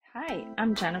Hi,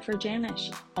 I'm Jennifer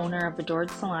Janisch, owner of Adored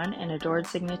Salon and Adored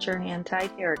Signature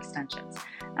Hand-Tied Hair Extensions.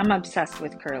 I'm obsessed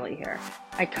with curly hair.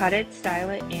 I cut it,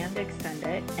 style it, and extend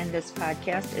it, and this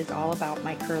podcast is all about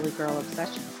my curly girl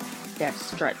obsessions that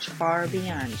stretch far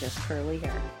beyond just curly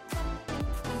hair.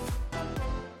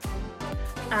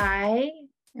 I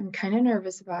am kind of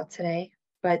nervous about today,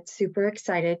 but super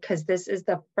excited because this is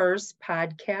the first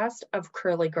podcast of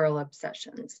Curly Girl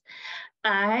Obsessions.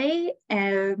 I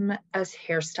am a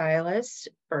hairstylist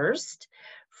first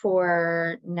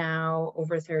for now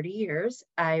over 30 years.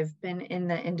 I've been in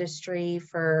the industry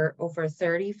for over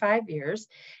 35 years.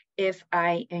 If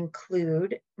I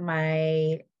include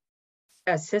my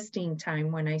assisting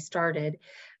time when I started,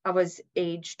 I was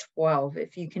age 12,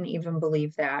 if you can even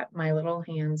believe that. My little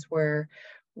hands were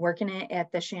working it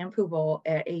at the shampoo bowl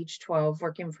at age 12,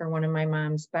 working for one of my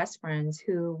mom's best friends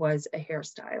who was a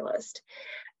hairstylist.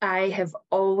 I have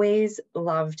always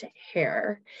loved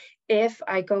hair. If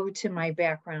I go to my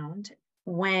background,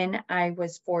 when I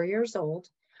was 4 years old,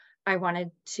 I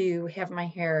wanted to have my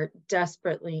hair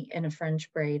desperately in a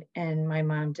French braid, and my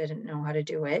mom didn't know how to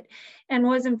do it and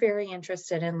wasn't very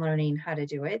interested in learning how to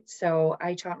do it. So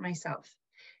I taught myself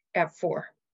at 4.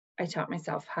 I taught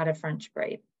myself how to French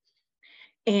braid.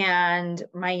 And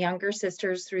my younger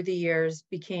sisters through the years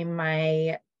became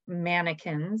my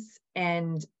mannequins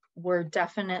and were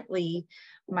definitely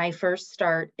my first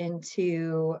start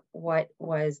into what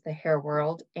was the hair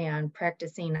world and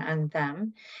practicing on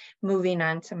them, moving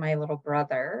on to my little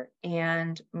brother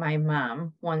and my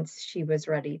mom once she was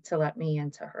ready to let me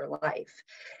into her life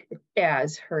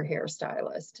as her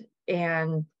hairstylist.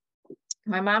 And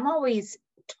my mom always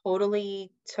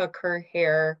totally took her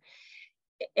hair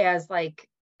as like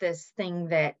this thing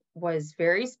that was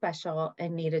very special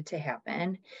and needed to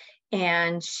happen.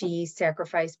 And she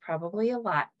sacrificed probably a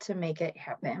lot to make it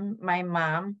happen. My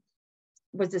mom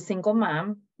was a single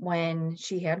mom when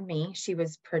she had me. She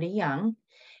was pretty young,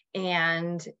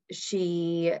 and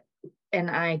she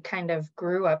and I kind of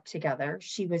grew up together.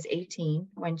 She was 18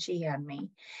 when she had me,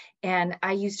 and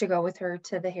I used to go with her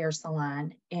to the hair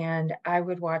salon, and I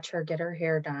would watch her get her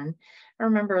hair done. I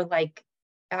remember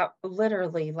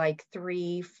literally like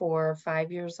 3, 4,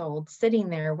 5 years old, sitting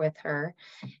there with her.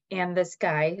 And this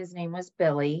guy, his name was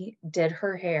Billy, did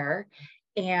her hair.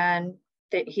 And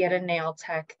that he had a nail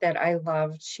tech that I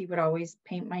loved. She would always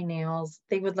paint my nails.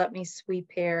 They would let me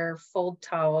sweep hair, fold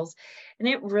towels. And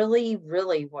it really,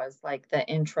 really was like the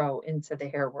intro into the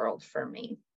hair world for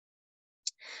me.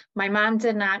 My mom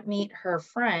did not meet her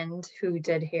friend who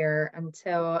did hair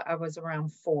until I was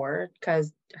around 4,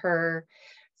 because her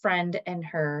friend and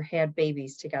her had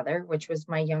babies together, which was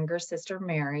my younger sister,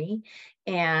 Mary,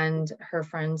 and her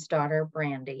friend's daughter,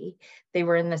 Brandy. They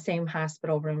were in the same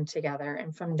hospital room together.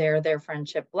 And from there, their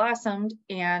friendship blossomed,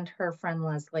 and her friend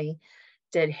Leslie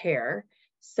did hair.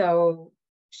 So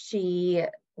she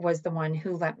was the one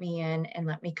who let me in and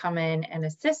let me come in and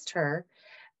assist her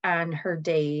on her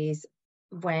days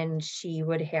when she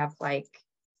would have like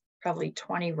probably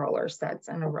 20 roller sets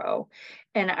in a row.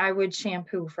 And I would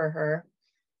shampoo for her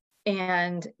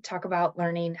and talk about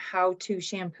learning how to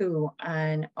shampoo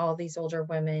on all these older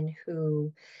women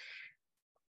who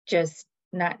just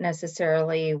not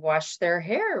necessarily wash their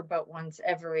hair, but once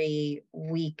every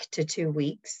week to 2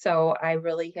 weeks. So I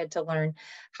really had to learn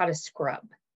how to scrub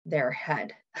their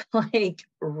head, like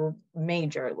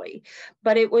majorly.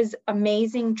 But it was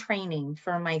amazing training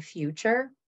for my future.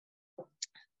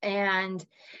 And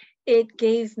it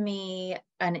gave me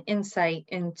an insight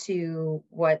into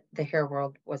what the hair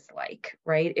world was like,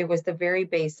 right? It was the very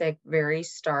basic, very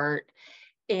start,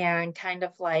 and kind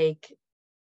of like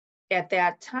at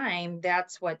that time,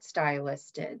 that's what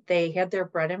stylists did. They had their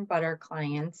bread and butter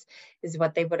clients, is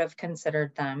what they would have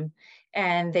considered them.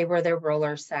 And they were their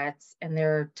roller sets and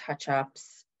their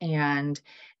touch-ups. And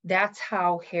that's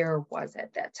how hair was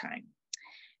at that time.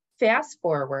 Fast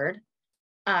forward,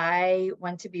 I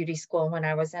went to beauty school when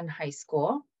I was in high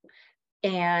school,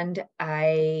 and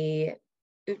it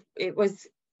was,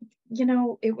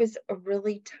 it was a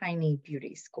really tiny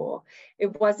beauty school.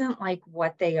 It wasn't like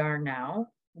what they are now.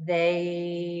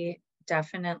 They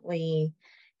definitely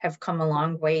have come a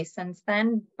long way since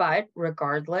then, but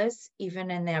regardless,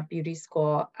 even in that beauty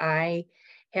school, I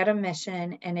had a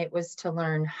mission, and it was to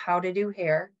learn how to do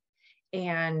hair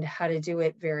and how to do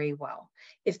it very well.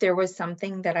 If there was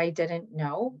something that I didn't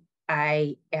know,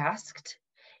 I asked,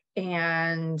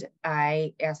 and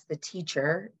I asked the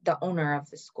teacher, the owner of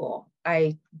the school.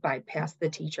 I bypassed the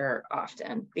teacher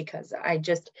often because I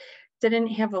just didn't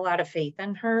have a lot of faith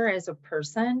in her as a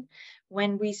person.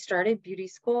 When we started beauty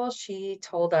school, she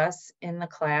told us in the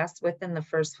class within the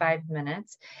first 5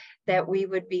 minutes that we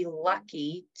would be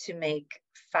lucky to make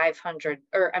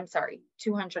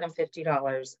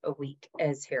 $250 a week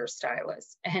as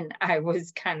hairstylists. And I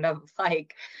was kind of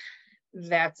like,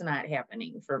 that's not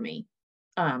happening for me.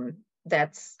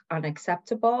 That's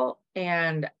unacceptable.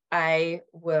 And I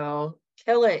will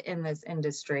kill it in this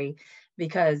industry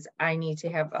because I need to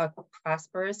have a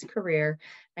prosperous career.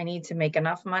 I need to make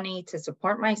enough money to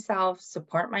support myself,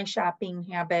 support my shopping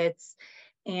habits,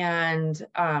 and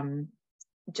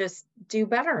just do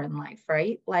better in life,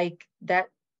 right? Like that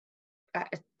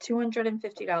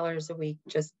 $250 a week,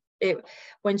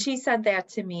 when she said that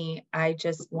to me, I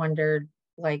just wondered,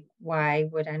 like, why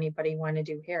would anybody want to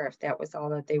do hair if that was all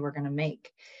that they were going to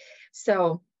make?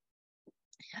 So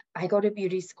I go to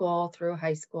beauty school through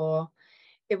high school.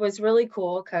 It was really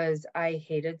cool because I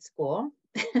hated school.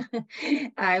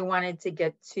 I wanted to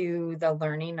get to the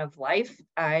learning of life.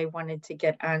 I wanted to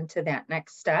get on to that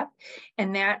next step.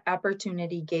 And that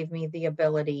opportunity gave me the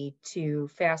ability to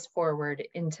fast forward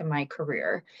into my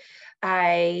career.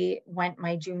 I went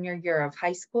my junior year of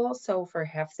high school. So for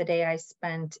half the day I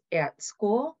spent at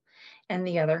school, and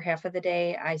the other half of the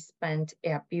day I spent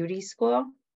at beauty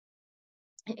school.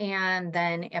 And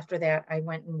then after that, I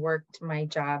went and worked my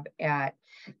job at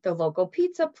the local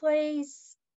pizza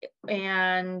place.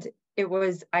 And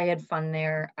I had fun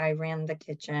there. I ran the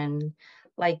kitchen,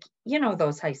 like,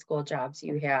 those high school jobs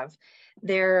you have.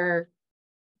 They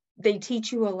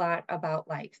teach you a lot about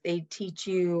life. They teach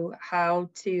you how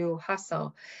to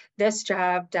hustle. This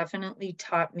job definitely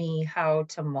taught me how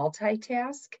to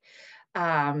multitask.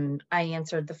 I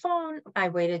answered the phone. I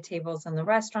waited tables in the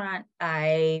restaurant.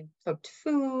 I cooked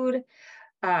food.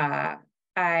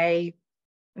 I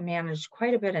managed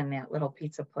quite a bit in that little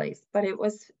pizza place, but it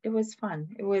was fun.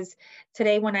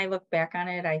 Today, when I look back on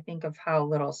it, I think of how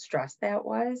little stress that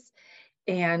was.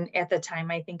 And at the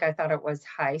time, I think I thought it was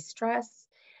high stress.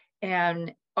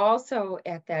 And also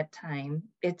at that time,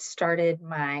 it started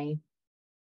my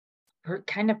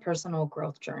kind of personal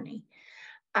growth journey.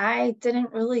 I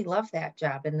didn't really love that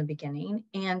job in the beginning,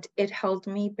 and it held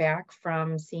me back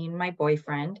from seeing my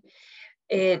boyfriend.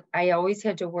 I always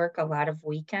had to work a lot of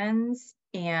weekends,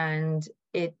 and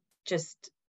it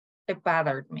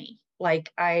bothered me.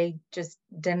 Like, I just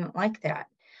didn't like that.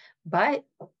 But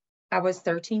I was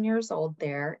 13 years old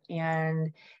there,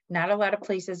 and not a lot of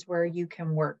places where you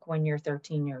can work when you're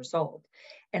 13 years old.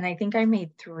 And I think I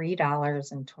made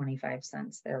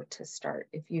 $3.25 there to start,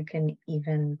 if you can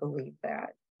even believe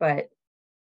that. But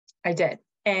I did.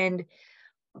 And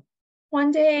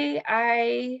one day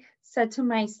I said to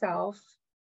myself,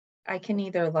 I can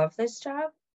either love this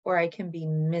job or I can be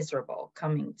miserable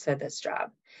coming to this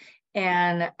job.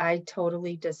 And I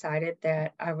totally decided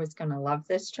that I was going to love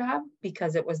this job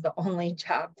because it was the only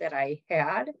job that I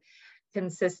had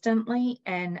consistently,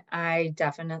 and I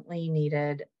definitely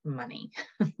needed money.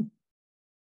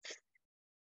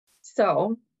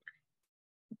 So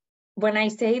when I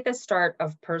say the start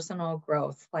of personal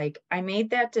growth, like, I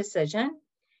made that decision,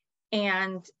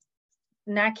 and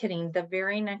not kidding, the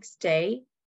very next day,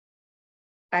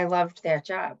 I loved that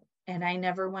job. And I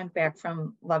never went back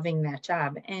from loving that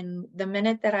job. And the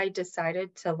minute that I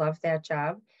decided to love that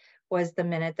job was the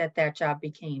minute that that job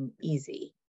became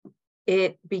easy.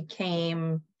 It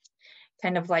became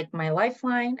kind of like my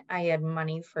lifeline. I had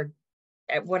money for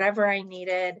whatever I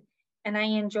needed, and I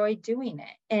enjoyed doing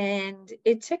it. And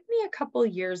it took me a couple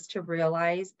of years to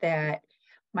realize that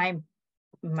my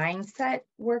mindset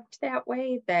worked that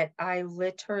way, that I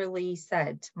literally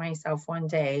said to myself one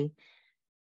day,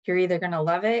 you're either going to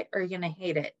love it or you're going to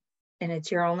hate it. And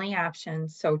it's your only option.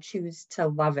 So choose to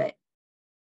love it.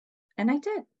 And I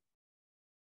did.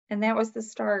 And that was the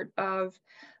start of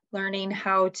learning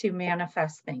how to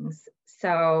manifest things.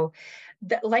 So,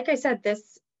 like I said,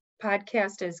 this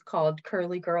podcast is called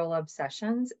Curly Girl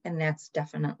Obsessions, and that's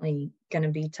definitely going to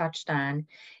be touched on,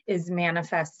 is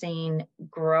manifesting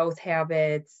growth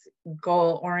habits,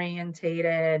 goal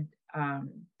orientated.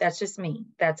 That's just me.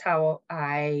 That's how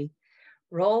I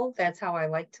roll. That's how I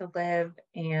like to live.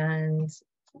 And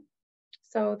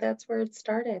so that's where it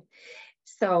started.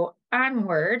 So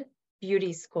onward,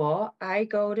 beauty school. I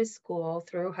go to school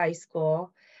through high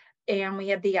school, and we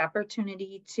had the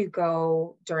opportunity to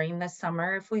go during the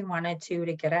summer if we wanted to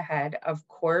get ahead. Of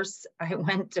course, I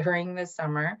went during the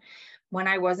summer. When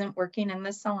I wasn't working in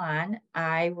the salon,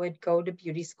 I would go to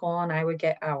beauty school and I would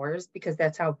get hours, because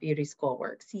that's how beauty school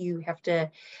works. You have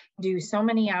to do so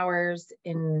many hours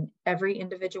in every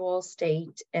individual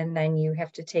state, and then you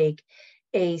have to take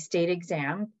a state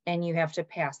exam and you have to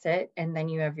pass it, and then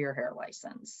you have your hair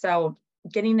license. So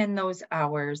getting in those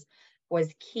hours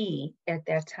was key at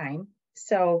that time.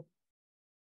 So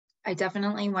I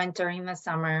definitely went during the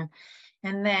summer,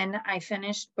 and then I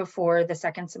finished before the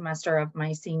second semester of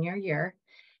my senior year.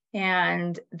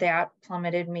 And that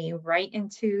plummeted me right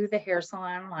into the hair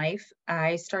salon life.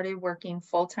 I started working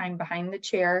full-time behind the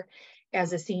chair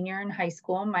as a senior in high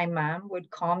school. My mom would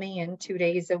call me in 2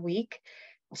 days a week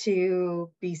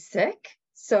to be sick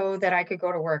so that I could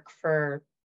go to work for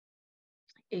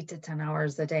 8 to 10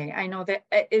 hours a day. I know that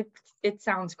it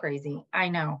sounds crazy. I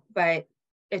know, but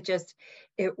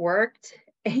it worked.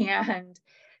 And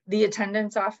the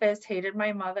attendance office hated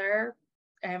my mother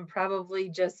and probably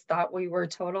just thought we were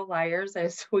total liars,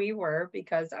 as we were,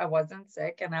 because I wasn't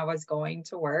sick and I was going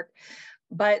to work.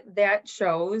 But that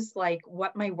shows like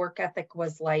what my work ethic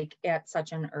was like at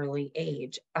such an early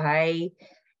age. I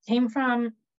came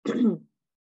from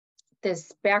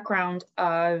this background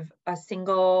of a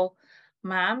single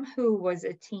mom who was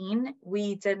a teen.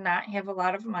 We did not have a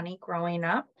lot of money growing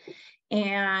up.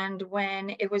 And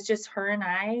when it was just her and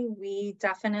I, we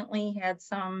definitely had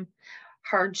some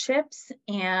hardships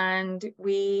and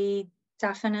we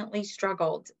definitely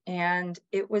struggled. And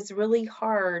it was really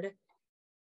hard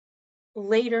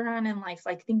later on in life,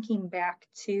 like thinking back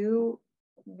to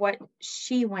what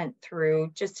she went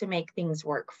through just to make things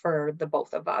work for the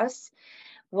both of us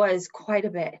was quite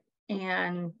a bit.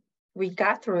 And we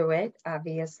got through it,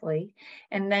 obviously.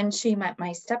 And then she met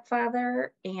my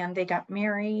stepfather and they got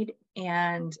married,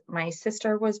 and my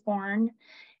sister was born.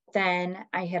 Then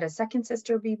I had a second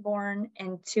sister be born.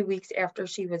 And 2 weeks after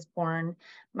she was born,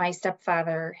 my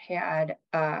stepfather had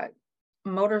a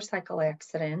motorcycle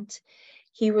accident.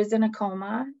 He was in a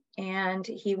coma and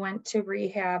he went to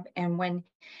rehab. And when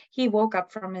he woke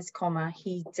up from his coma,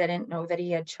 he didn't know that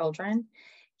he had children.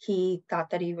 He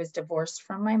thought that he was divorced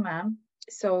from my mom.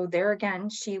 So there again,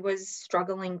 she was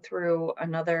struggling through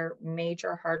another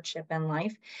major hardship in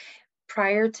life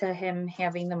prior to him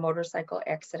having the motorcycle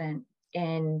accident.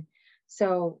 And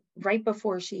so right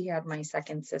before she had my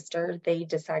second sister, they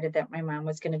decided that my mom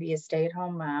was going to be a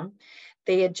stay-at-home mom.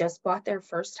 They had just bought their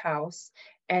first house.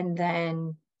 And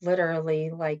then literally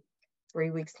like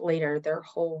 3 weeks later, their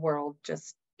whole world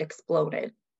just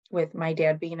exploded, with my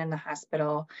dad being in the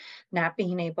hospital, not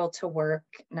being able to work,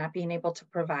 not being able to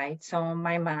provide. So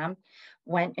my mom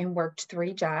went and worked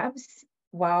 3 jobs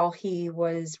while he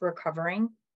was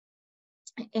recovering.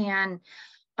 And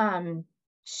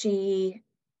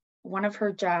one of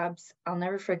her jobs, I'll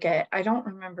never forget, I don't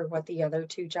remember what the other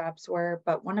 2 jobs were,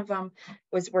 but one of them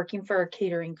was working for a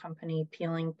catering company,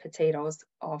 peeling potatoes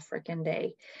all freaking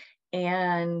day.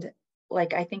 And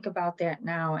like, I think about that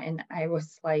now, and I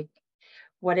was like,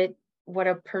 what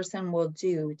a person will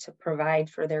do to provide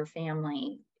for their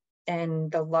family and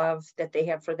the love that they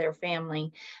have for their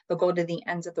family. They'll go to the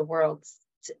ends of the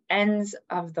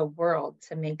world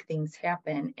to make things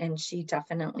happen. And she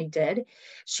definitely did.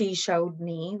 She showed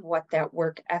me what that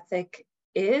work ethic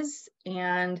is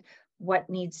and what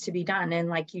needs to be done. And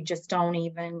like, you just don't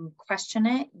even question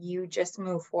it. You just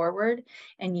move forward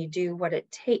and you do what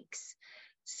it takes.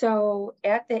 So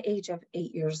at the age of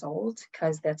 8 years old,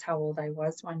 because that's how old I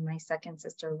was when my second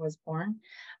sister was born,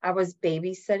 I was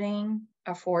babysitting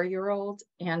a 4-year-old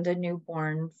and a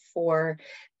newborn for,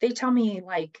 they tell me,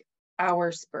 like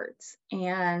hour spurts.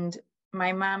 And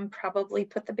my mom probably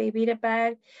put the baby to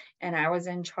bed and I was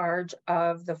in charge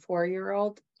of the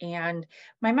 4-year-old. And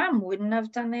my mom wouldn't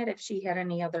have done that if she had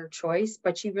any other choice,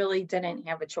 but she really didn't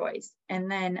have a choice.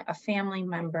 And then a family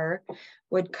member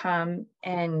would come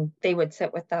and they would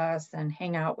sit with us and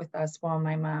hang out with us while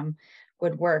my mom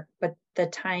would work. But the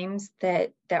times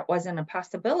that that wasn't a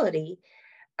possibility,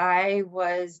 I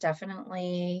was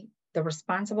definitely the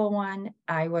responsible one.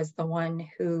 I was the one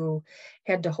who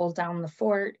had to hold down the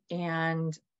fort,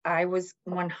 and I was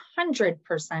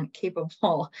 100%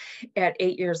 capable at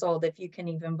 8 years old, if you can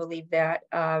even believe that,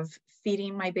 of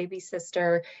feeding my baby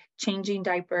sister, changing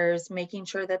diapers, making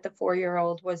sure that the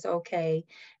 4-year-old was okay,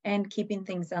 and keeping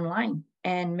things in line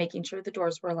and making sure the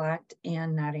doors were locked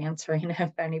and not answering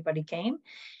if anybody came.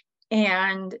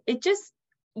 And it just,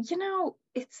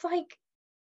 it's like,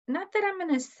 not that I'm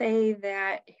going to say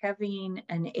that having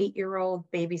an 8-year-old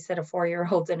babysit a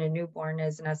 4-year-old and a newborn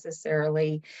is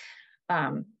necessarily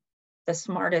the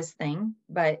smartest thing,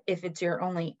 but if it's your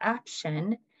only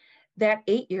option, that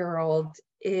 8-year-old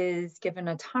is given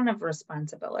a ton of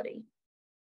responsibility.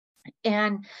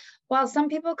 And while some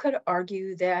people could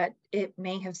argue that it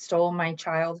may have stole my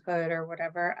childhood or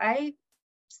whatever, I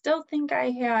still think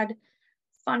I had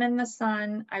fun in the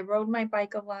sun. I rode my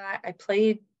bike a lot. I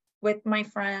played with my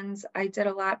friends. I did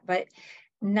a lot, but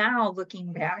now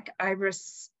looking back, I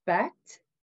respect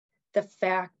the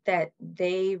fact that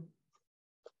they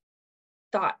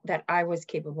thought that I was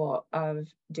capable of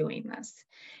doing this.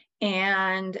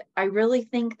 And I really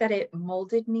think that it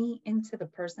molded me into the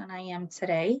person I am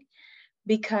today,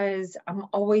 because I'm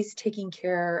always taking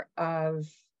care of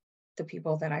the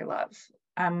people that I love.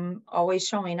 I'm always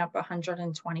showing up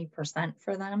 120%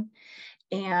 for them.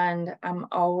 And I'm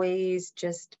always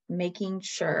just making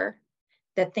sure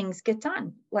that things get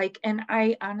done. Like, and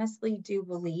I honestly do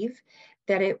believe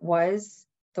that it was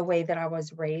the way that I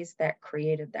was raised that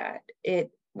created that.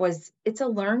 It's a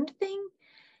learned thing.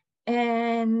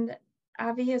 And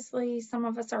obviously, some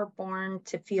of us are born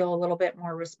to feel a little bit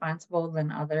more responsible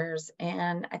than others.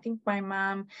 And I think my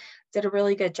mom did a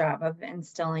really good job of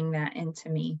instilling that into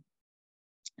me.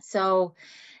 So,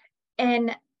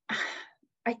 and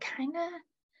I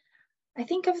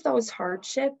think of those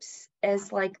hardships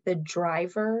as like the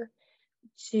driver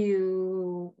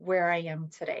to where I am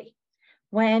today.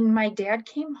 When my dad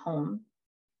came home,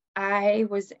 I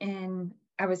was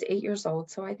 8 years old,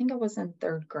 so I think I was in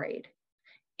third grade.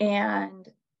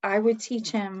 And I would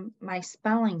teach him my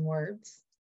spelling words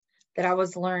that I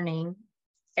was learning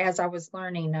as I was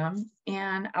learning them.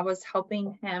 And I was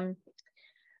helping him.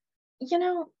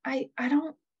 I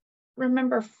don't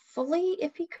remember fully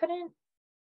if he couldn't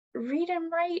read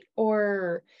and write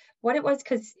or what it was,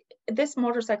 because this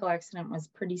motorcycle accident was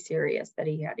pretty serious that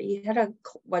he had. He had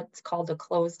what's called a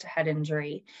closed head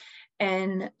injury.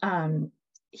 And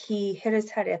he hit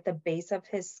his head at the base of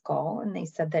his skull, and they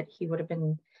said that he would have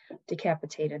been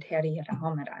decapitated had he had a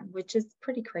helmet on, which is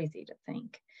pretty crazy to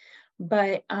think.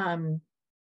 But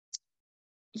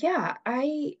yeah,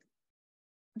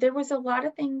 there was a lot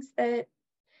of things that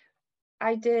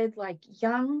I did like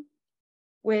young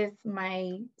with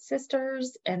my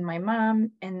sisters and my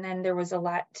mom. And then there was a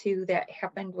lot too that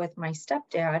happened with my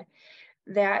stepdad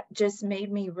that just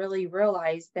made me really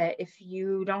realize that if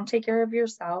you don't take care of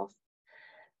yourself,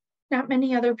 not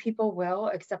many other people will,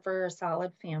 except for a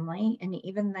solid family. And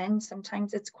even then,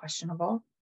 sometimes it's questionable.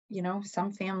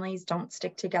 Some families don't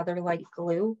stick together like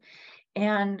glue.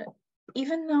 And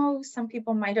even though some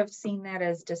people might have seen that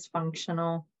as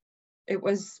dysfunctional, it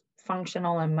was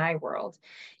functional in my world.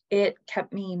 It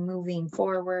kept me moving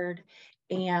forward.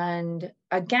 And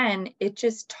again, it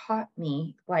just taught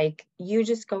me, like, you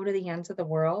just go to the ends of the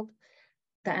world,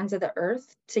 the ends of the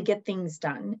earth to get things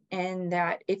done. And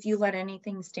that if you let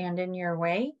anything stand in your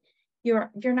way, you're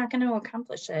not going to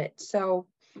accomplish it. So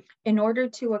in order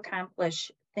to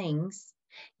accomplish things,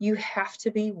 you have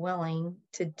to be willing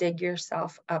to dig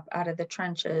yourself up out of the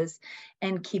trenches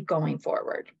and keep going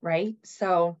forward, right?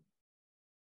 So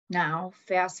now,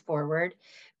 fast forward,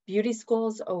 beauty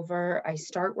school's over. I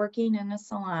start working in a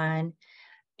salon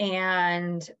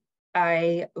and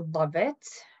I love it.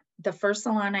 The first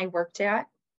salon I worked at,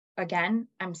 again,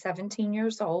 I'm 17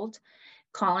 years old,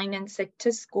 calling in sick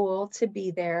to school to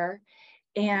be there.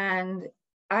 And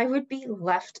I would be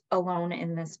left alone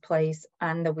in this place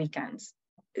on the weekends.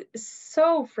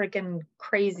 So freaking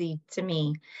crazy to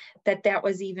me that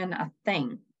was even a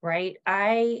thing, right?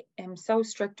 I am so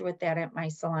strict with that at my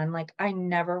salon. Like, I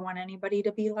never want anybody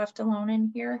to be left alone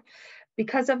in here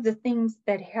because of the things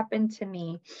that happened to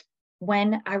me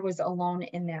when I was alone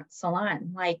in that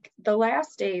salon. Like, the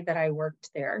last day that I worked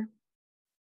there,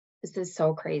 this is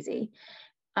so crazy.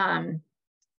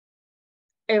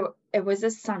 It was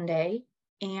a Sunday,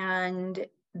 and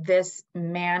this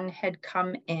man had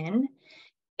come in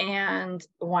and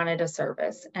wanted a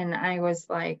service. And I was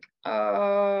like,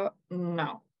 no,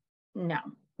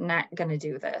 not gonna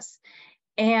do this.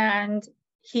 And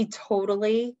he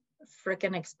totally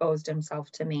freaking exposed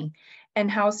himself to me.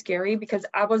 And how scary, because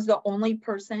I was the only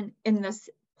person in this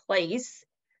place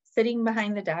sitting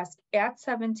behind the desk at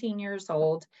 17 years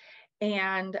old.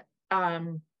 And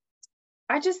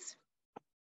I just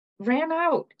ran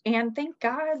out. And thank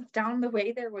God down the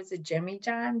way there was a Jimmy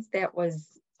John's that was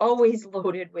always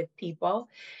loaded with people.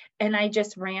 And I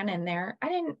just ran in there.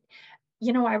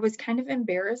 I was kind of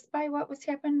embarrassed by what was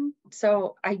happening.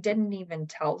 So I didn't even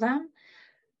tell them.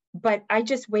 But I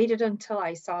just waited until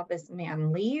I saw this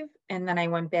man leave. And then I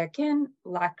went back in,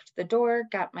 locked the door,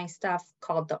 got my stuff,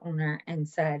 called the owner and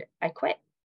said, I quit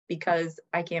because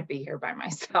I can't be here by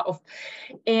myself.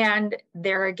 And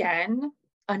there again,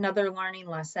 another learning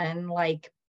lesson,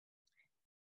 like,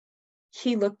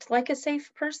 he looked like a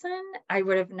safe person. I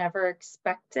would have never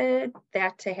expected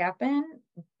that to happen,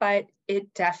 but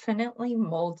it definitely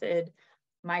molded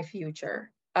my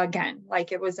future. again,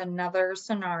 like it was another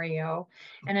scenario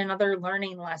and another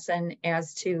learning lesson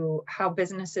as to how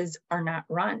businesses are not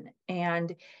run.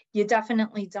 And you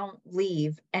definitely don't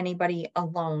leave anybody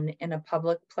alone in a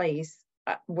public place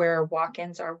where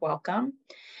walk-ins are welcome,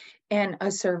 and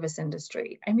a service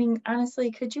industry. I mean,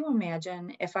 honestly, could you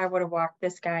imagine if I would have walked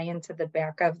this guy into the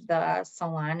back of the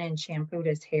salon and shampooed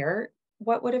his hair?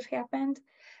 What would have happened?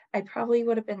 I probably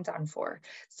would have been done for.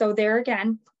 So there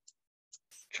again,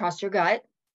 trust your gut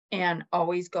and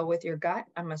always go with your gut.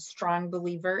 I'm a strong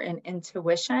believer in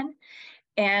intuition.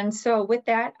 And so with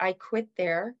that, I quit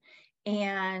there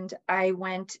and I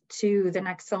went to the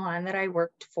next salon that I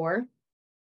worked for.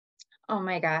 Oh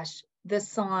my gosh, this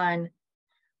salon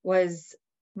was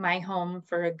my home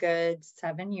for a good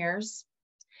 7 years.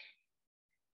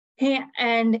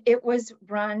 And it was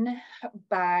run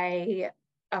by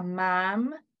a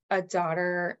mom, a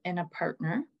daughter, and a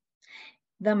partner.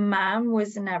 The mom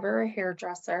was never a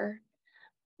hairdresser,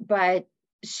 but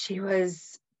she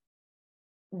was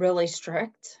really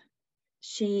strict.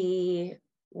 She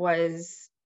was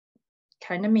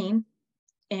kind of mean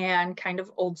and kind of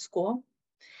old school.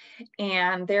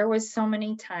 And there was so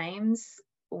many times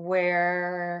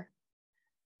where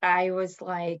I was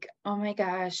like, oh my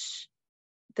gosh,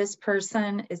 this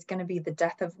person is going to be the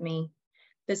death of me.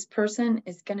 This person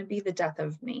is going to be the death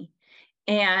of me.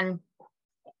 And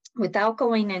without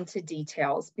going into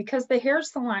details, because the hair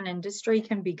salon industry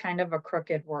can be kind of a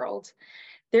crooked world.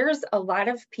 There's a lot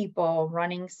of people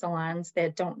running salons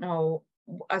that don't know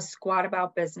a squat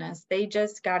about business. They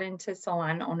just got into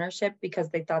salon ownership because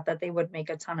they thought that they would make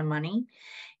a ton of money.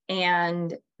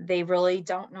 And they really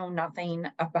don't know nothing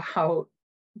about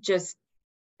just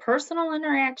personal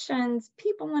interactions,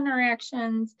 people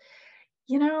interactions,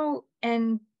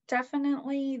 and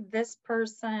definitely this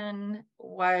person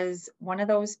was one of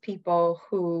those people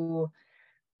who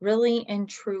really and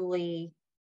truly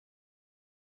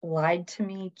lied to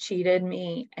me, cheated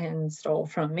me, and stole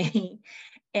from me,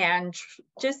 and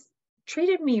just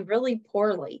treated me really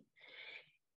poorly.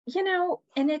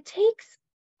 And it takes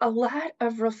a lot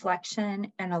of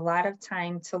reflection and a lot of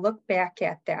time to look back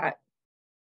at that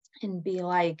and be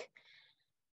like,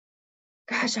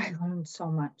 gosh, I learned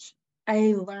so much.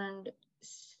 I learned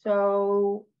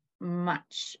so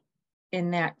much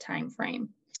in that time frame.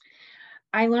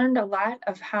 I learned a lot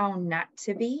of how not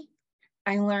to be.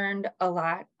 I learned a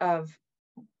lot of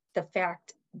the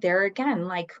fact there again,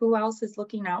 like who else is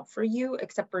looking out for you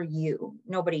except for you,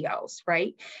 nobody else,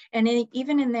 right? And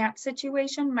even in that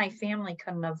situation, my family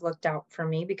couldn't have looked out for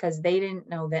me because they didn't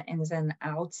know the ins and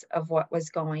outs of what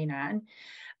was going on.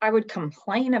 I would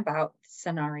complain about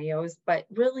scenarios, but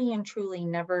really and truly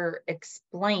never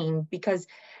explain, because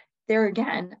there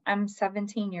again, I'm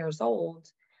 17 years old.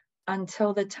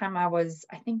 Until the time I was,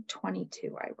 I think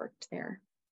 22, I worked there,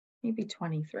 maybe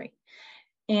 23.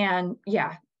 And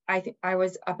yeah, I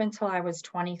was up until I was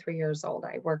 23 years old,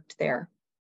 I worked there.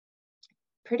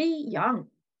 Pretty young.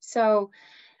 So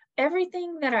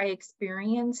everything that I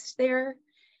experienced there,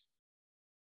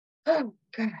 oh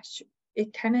gosh,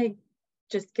 it kind of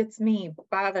just gets me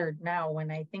bothered now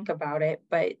when I think about it,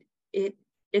 but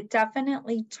it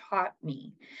definitely taught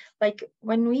me. Like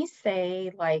when we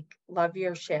say like love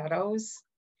your shadows,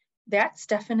 that's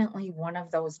definitely one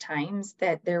of those times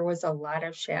that there was a lot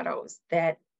of shadows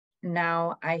that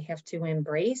now I have to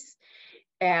embrace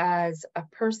as a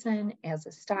person, as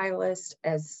a stylist,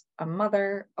 as a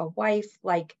mother, a wife,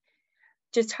 like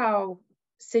just how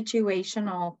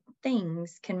situational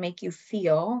things can make you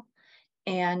feel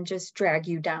and just drag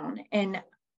you down. And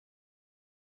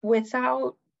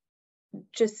without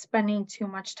just spending too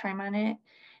much time on it,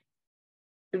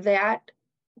 that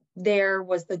there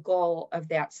was the goal of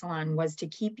that salon, was to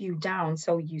keep you down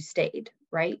so you stayed,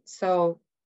 right? So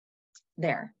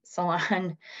there,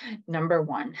 salon number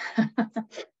one.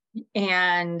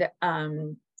 And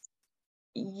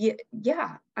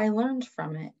yeah, I learned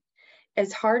from it.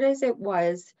 As hard as it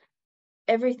was,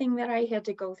 everything that I had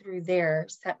to go through there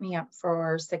set me up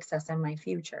for success in my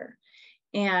future.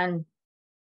 And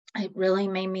it really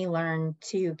made me learn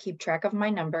to keep track of my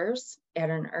numbers at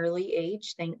an early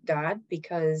age, thank God,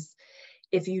 because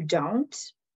if you don't,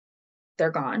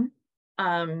 they're gone.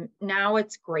 Now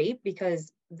it's great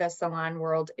because the salon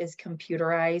world is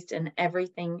computerized and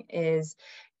everything is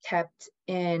kept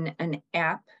in an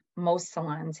app. Most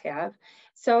salons have.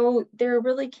 So there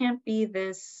really can't be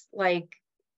this like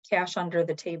cash under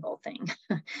the table thing,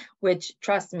 which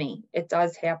trust me, it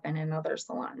does happen in other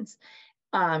salons.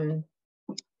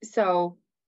 So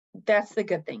that's the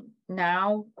good thing.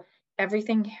 Now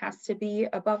everything has to be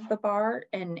above the bar.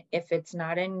 And if it's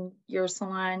not in your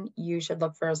salon, you should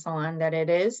look for a salon that it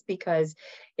is, because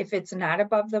if it's not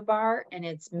above the bar and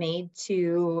it's made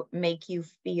to make you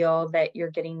feel that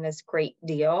you're getting this great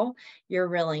deal, you're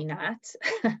really not.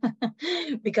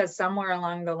 Because somewhere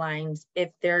along the lines,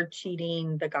 if they're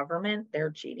cheating the government,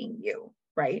 they're cheating you,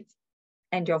 right?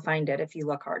 And you'll find it if you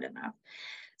look hard enough.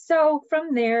 So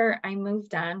from there, I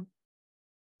moved on.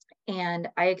 And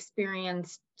I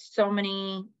experienced so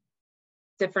many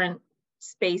different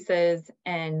spaces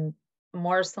and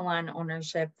more salon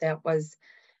ownership that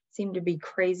seemed to be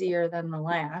crazier than the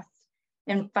last.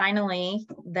 And finally,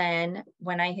 then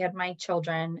when I had my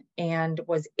children and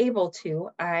was able to,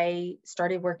 I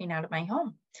started working out of my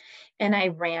home, and I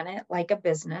ran it like a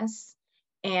business,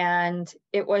 and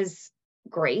it was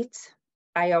great.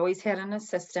 I always had an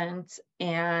assistant,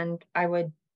 and I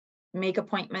would make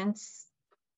appointments,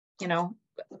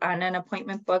 on an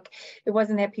appointment book. It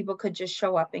wasn't that people could just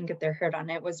show up and get their hair done.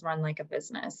 It was run like a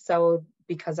business. So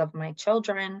because of my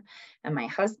children and my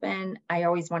husband, I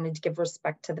always wanted to give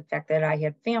respect to the fact that I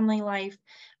had family life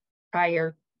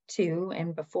prior to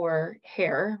and before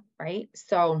hair, right?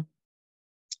 So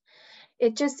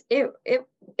it just, it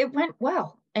went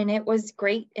well, and it was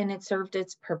great, and it served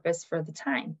its purpose for the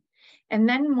time. And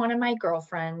then one of my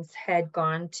girlfriends had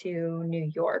gone to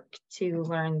New York to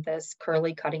learn this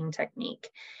curly cutting technique.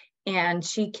 And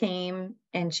she came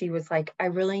and she was like, I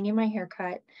really need my hair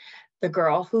cut. The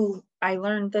girl who I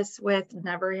learned this with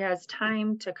never has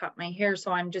time to cut my hair,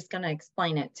 so I'm just going to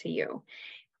explain it to you.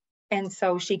 And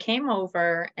so she came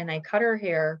over and I cut her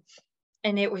hair,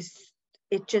 and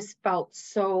it just felt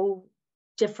so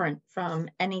different from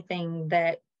anything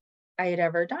that I had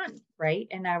ever done, right?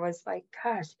 And I was like,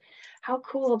 gosh, how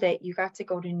cool that you got to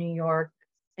go to New York,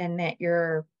 and that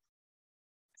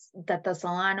the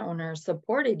salon owner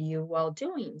supported you while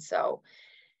doing so.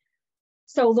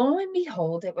 So lo and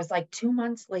behold, it was like 2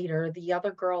 months later, the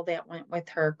other girl that went with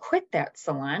her quit that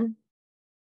salon,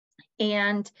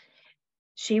 and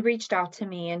she reached out to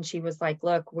me and she was like,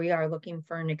 look, we are looking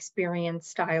for an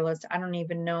experienced stylist. I don't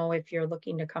even know if you're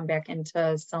looking to come back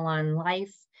into salon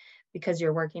life because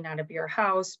you're working out of your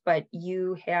house, but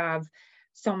you have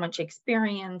so much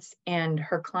experience, and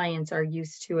her clients are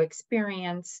used to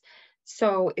experience.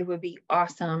 So it would be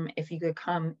awesome if you could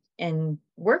come and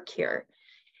work here.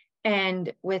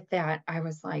 And with that, I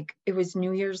was like, it was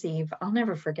New Year's Eve. I'll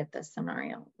never forget this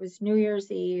scenario. It was New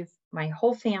Year's Eve. My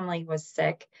whole family was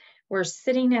sick. We're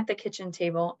sitting at the kitchen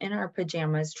table in our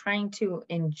pajamas trying to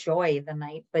enjoy the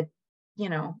night. But,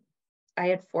 I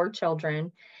had 4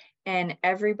 children, and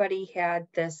everybody had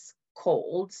this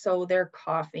cold. So they're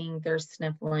coughing, they're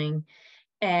sniffling.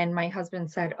 And my husband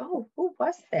said, oh, who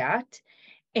was that?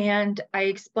 And I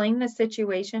explained the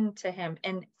situation to him.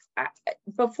 And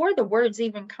before the words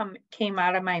even came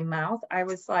out of my mouth, I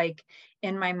was like,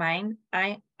 in my mind,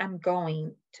 I am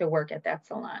going to work at that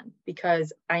salon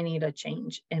because I need a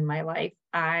change in my life.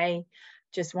 I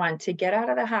just want to get out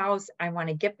of the house. I want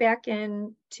to get back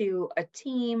into a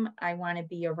team. I want to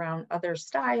be around other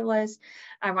stylists.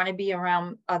 I want to be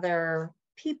around other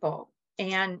people.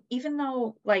 And even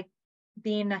though, like,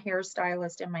 being a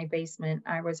hairstylist in my basement,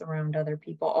 I was around other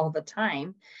people all the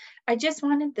time, I just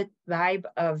wanted the vibe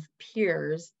of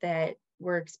peers that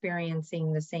were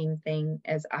experiencing the same thing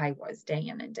as I was day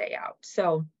in and day out.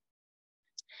 So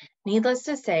needless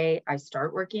to say, I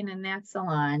start working in that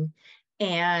salon,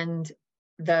 and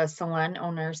the salon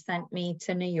owner sent me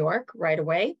to New York right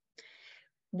away.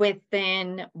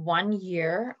 Within 1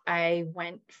 year, I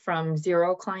went from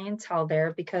 0 clientele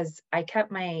there because I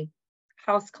kept my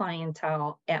house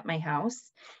clientele at my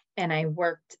house, and I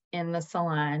worked in the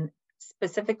salon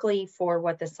specifically for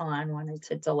what the salon wanted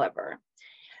to deliver.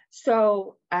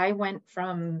 So I went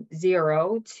from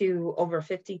 0 to over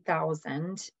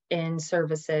 50,000 in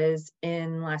services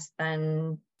in less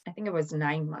than, I think it was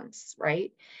 9 months,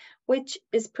 right? Which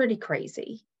is pretty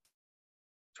crazy.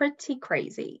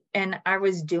 And I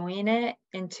was doing it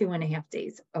in 2.5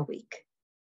 days a week,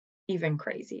 even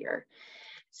crazier.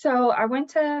 So I went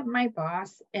to my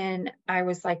boss and I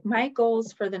was like, my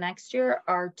goals for the next year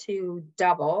are to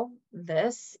double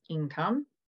this income.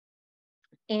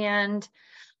 And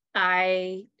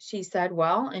she said,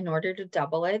 well, in order to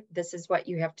double it, this is what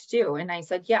you have to do. And I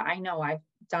said, yeah, I know, I've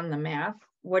done the math.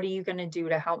 What are you going to do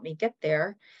to help me get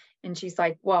there? And she's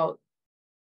like, well,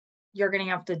 you're going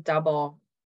to have to double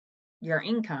your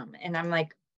income. And I'm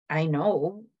like, I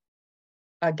know.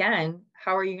 Again,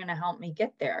 how are you going to help me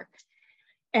get there?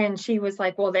 And she was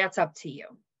like, well, that's up to you.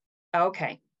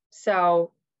 Okay.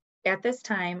 So at this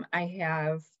time, I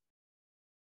have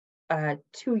a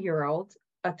 2-year-old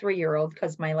a 3-year-old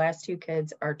because my last 2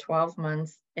 kids are 12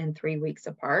 months and 3 weeks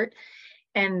apart.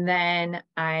 And then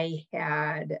I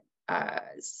had a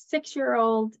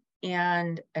 6-year-old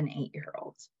and an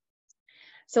 8-year-old.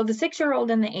 So the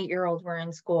 6-year-old and the 8-year-old were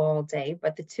in school all day,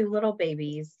 but the 2 little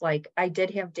babies, like I did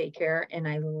have daycare and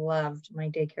I loved my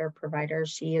daycare provider.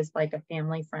 She is like a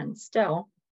family friend still.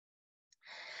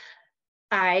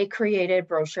 I created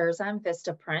brochures on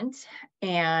Vistaprint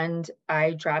and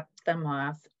I dropped them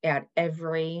off at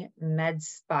every med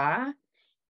spa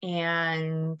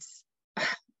and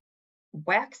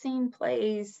waxing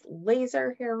place,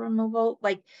 laser hair removal,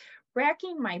 like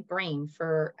racking my brain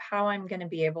for how I'm going to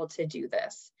be able to do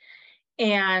this.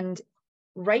 And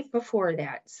right before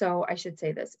that, so I should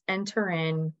say this, enter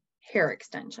in hair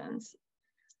extensions.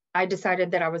 I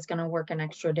decided that I was going to work an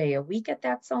extra day a week at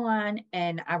that salon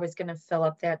and I was going to fill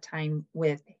up that time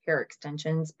with hair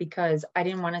extensions because I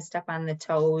didn't want to step on the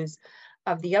toes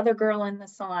of the other girl in the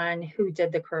salon who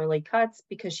did the curly cuts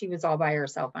because she was all by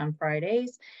herself on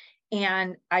Fridays.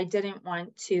 And I didn't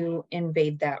want to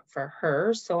invade that for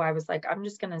her. So I was like, I'm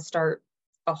just going to start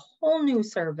a whole new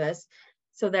service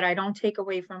so that I don't take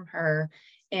away from her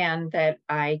and that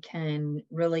I can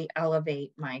really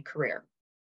elevate my career.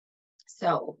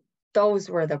 So those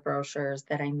were the brochures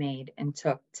that I made and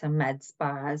took to med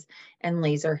spas, and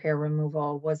laser hair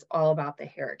removal was all about the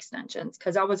hair extensions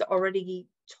because I was already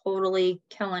totally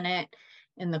killing it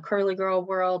in the curly girl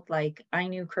world. Like I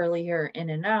knew curly hair in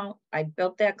and out. I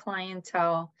built that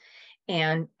clientele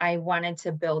and I wanted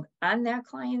to build on that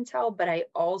clientele, but I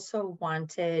also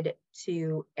wanted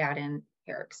to add in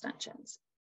hair extensions.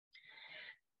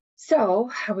 So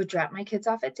I would drop my kids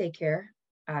off at daycare.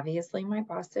 Obviously, my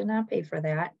boss did not pay for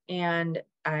that. And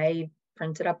I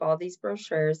printed up all these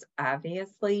brochures.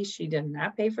 Obviously, she did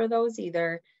not pay for those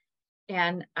either.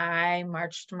 And I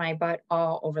marched my butt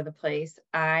all over the place.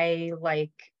 I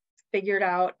figured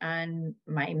out on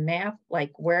my map,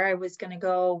 like where I was going to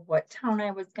go, what town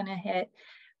I was going to hit.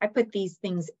 I put these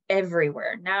things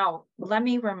everywhere. Now, let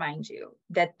me remind you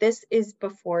that this is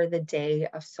before the day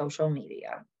of social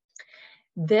media.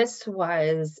 This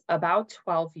was about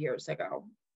 12 years ago.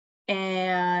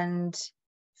 And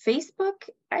Facebook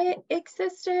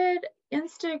existed,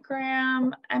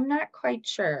 Instagram, I'm not quite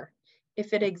sure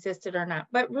if it existed or not,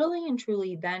 but really and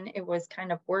truly then it was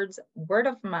kind of word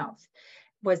of mouth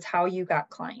was how you got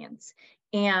clients.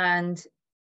 And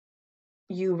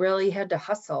you really had to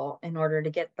hustle in order to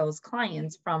get those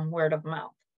clients from word of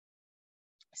mouth.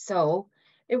 So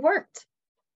it worked.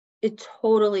 It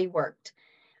totally worked.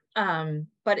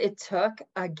 But it took,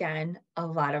 again, a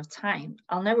lot of time.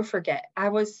 I'll never forget. I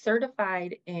was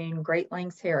certified in Great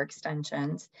Lengths hair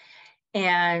extensions,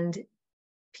 and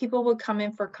people would come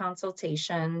in for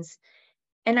consultations,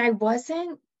 and I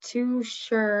wasn't too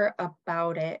sure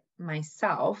about it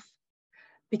myself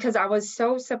because I was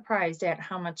so surprised at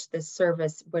how much this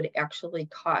service would actually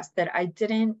cost that I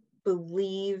didn't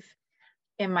believe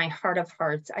in my heart of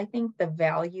hearts, I think, the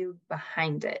value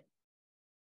behind it.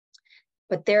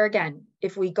 But there again,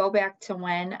 if we go back to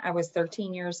when I was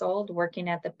 13 years old working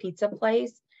at the pizza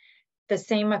place, the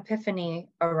same epiphany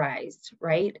arose,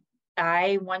 right?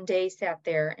 I one day sat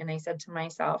there and I said to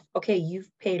myself, okay,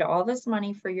 you've paid all this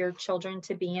money for your children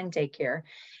to be in daycare.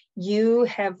 You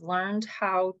have learned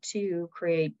how to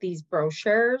create these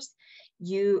brochures.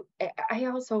 I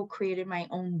also created my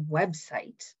own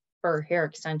website for hair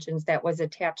extensions that was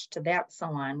attached to that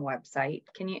salon website.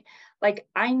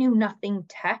 I knew nothing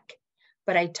tech,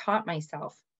 but I taught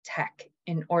myself tech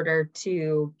in order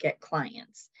to get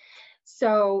clients.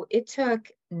 So it took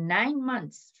 9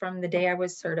 months from the day I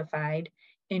was certified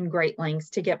in Great Lengths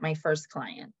to get my first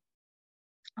client.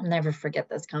 I'll never forget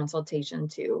this consultation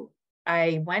too.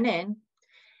 I went in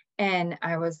and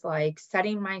I was like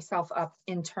setting myself up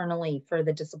internally for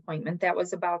the disappointment that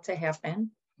was about to happen.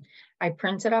 I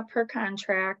printed up her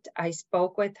contract, I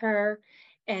spoke with her,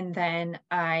 and then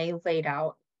I laid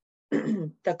out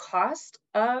the cost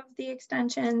of the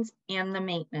extensions and the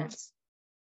maintenance.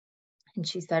 And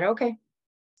she said, okay,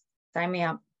 sign me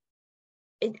up.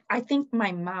 I think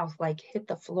my mouth hit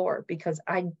the floor because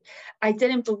I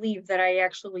didn't believe that I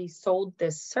actually sold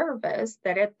this service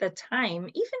that at the time,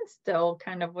 even still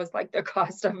kind of was like the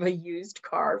cost of a used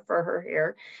car for her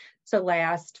hair to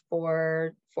last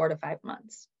for 4 to 5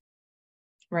 months,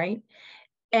 right?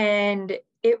 And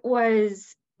it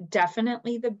was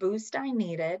definitely the boost I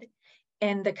needed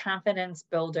and the confidence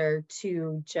builder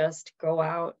to just go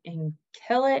out and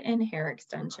kill it in hair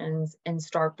extensions and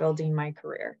start building my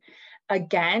career.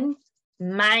 Again,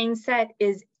 mindset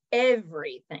is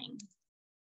everything.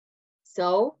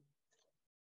 So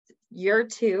year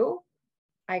 2,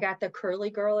 I got the curly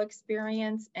girl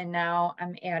experience, and now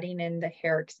I'm adding in the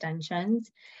hair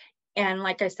extensions. And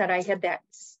like I said, I had that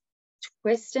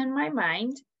twist in my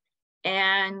mind,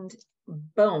 and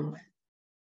boom,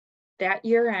 that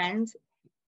year end,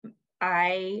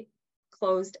 I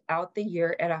closed out the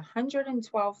year at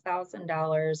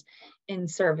 $112,000 in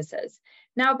services.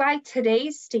 Now, by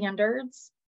today's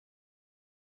standards,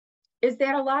 is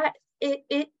that a lot?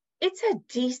 It's a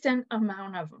decent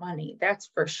amount of money,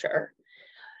 that's for sure.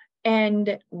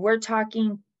 And we're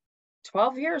talking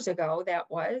 12 years ago, that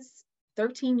was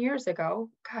 13 years ago.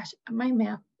 Gosh, my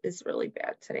math is really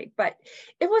bad today, but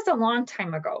it was a long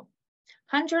time ago.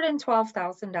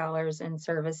 $112,000 in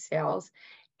service sales.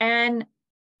 And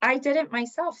I did it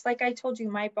myself. Like I told you,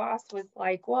 my boss was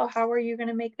like, well, how are you going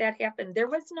to make that happen? There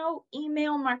was no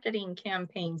email marketing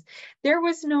campaigns. There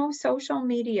was no social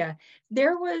media.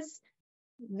 There was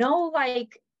no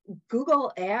like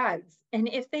Google ads. And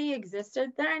if they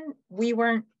existed then, we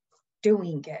weren't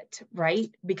doing it, right?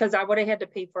 Because I would have had to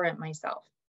pay for it myself.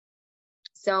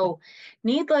 So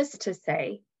needless to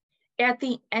say, at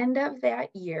the end of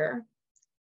that year,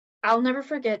 I'll never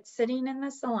forget sitting in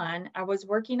the salon. I was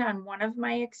working on one of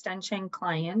my extension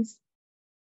clients.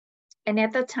 And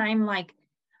at the time, like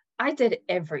I did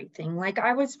everything. Like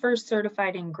I was first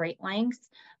certified in great lengths,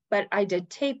 but I did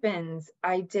tape-ins.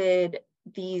 I did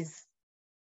these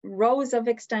rows of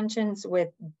extensions with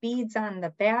beads on the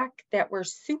back that were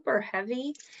super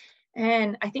heavy.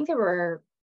 And I think they were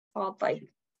called like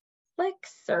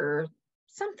flicks or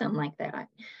something like that.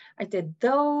 I did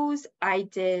those. I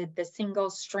did the single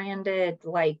stranded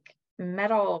like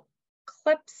metal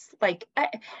clips. Like, I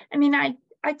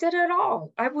did it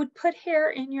all. I would put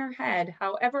hair in your head,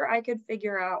 however I could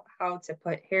figure out how to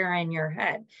put hair in your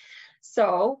head.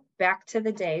 So back to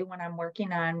the day when I'm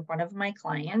working on one of my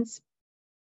clients,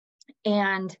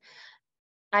 and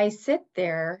I sit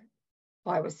there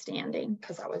while I was standing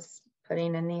because I was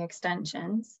putting in the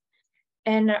extensions.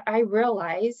 And I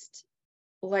realized,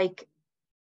 like,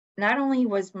 not only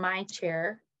was my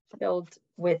chair filled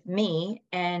with me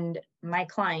and my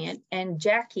client, and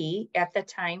Jackie at the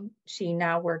time, she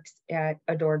now works at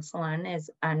Adored Salon,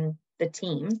 is on the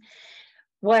team,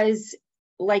 was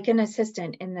like an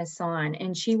assistant in the salon.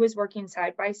 And she was working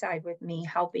side by side with me,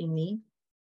 helping me.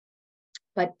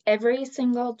 But every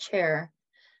single chair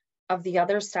of the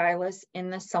other stylists in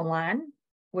the salon,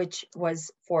 which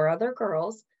was 4 other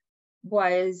girls,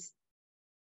 was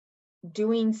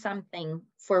doing something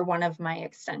for one of my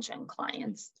extension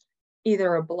clients,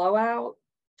 either a blowout,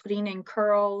 putting in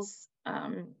curls,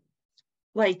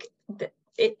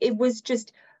 it was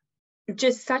just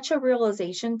such a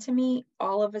realization to me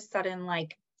all of a sudden,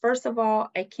 like, first of all,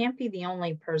 I can't be the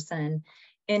only person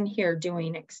in here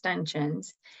doing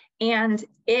extensions. And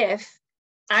if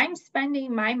I'm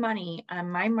spending my money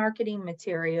on my marketing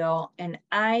material and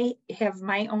I have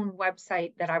my own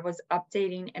website that I was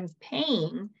updating and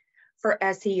paying for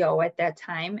SEO at that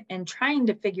time and trying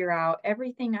to figure out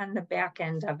everything on the back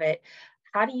end of it.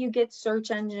 How do you get search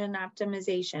engine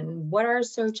optimization? What are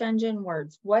search engine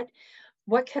words? What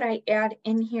could I add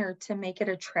in here to make it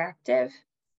attractive?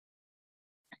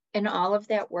 And all of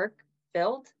that work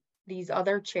filled these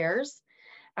other chairs.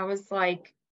 I was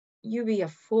like, you'd be a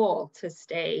fool to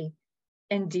stay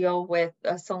and deal with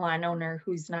a salon owner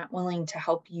who's not willing to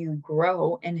help you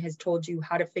grow and has told you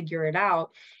how to figure it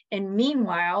out. And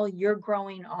meanwhile, you're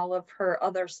growing all of her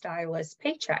other stylist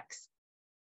paychecks,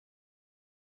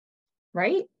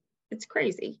 right? It's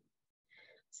crazy.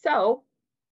 So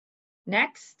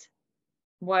next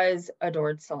was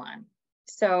Adored Salon.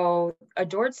 So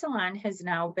Adored Salon has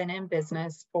now been in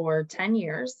business for 10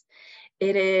 years.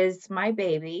 It is my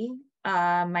baby.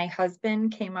 My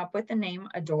husband came up with the name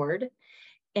Adored,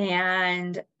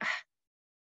 and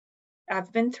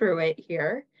I've been through it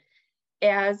here.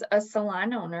 As a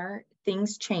salon owner,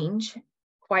 things change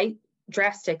quite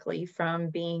drastically from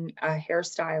being a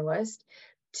hairstylist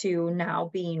to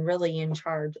now being really in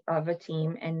charge of a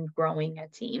team and growing a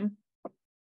team.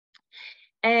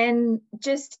 And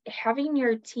just having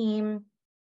your team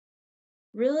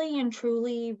really and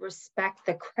truly respect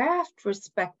the craft,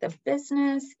 respect the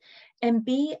business, and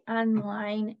be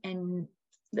online and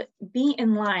be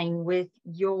in line with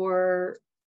your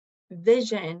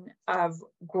vision of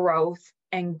growth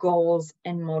and goals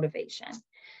and motivation.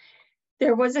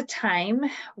 There was a time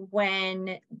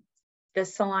when the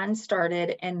salon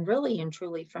started, and really and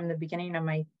truly from the beginning of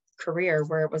my career,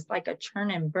 where it was like a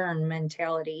churn and burn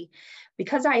mentality.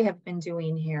 Because I have been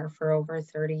doing hair for over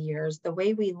 30 years, the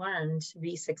way we learned to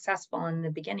be successful in the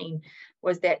beginning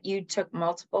was that you took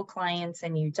multiple clients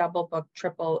and you double booked,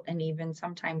 triple, and even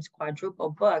sometimes quadruple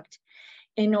booked.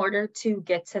 in order to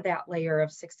get to that layer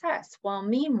of success. Well,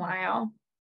 meanwhile,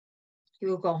 you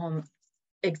will go home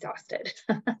exhausted.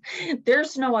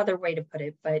 There's no other way to put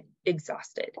it, but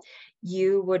exhausted.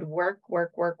 You would work,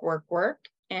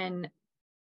 and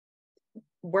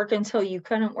work until you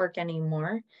couldn't work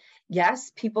anymore.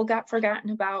 Yes, people got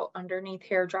forgotten about underneath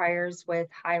hair dryers with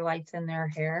highlights in their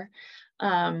hair.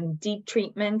 Deep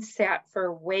treatments sat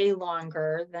for way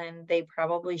longer than they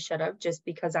probably should have, just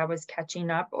because I was catching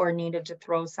up or needed to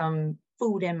throw some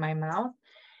food in my mouth.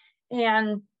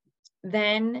 And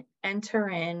then enter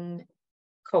in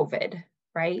COVID,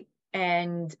 right?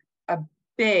 And a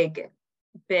big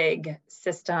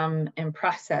system and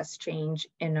process change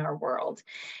in our world.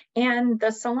 And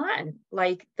the salon,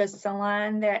 like the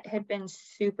salon that had been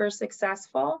super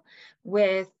successful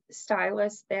with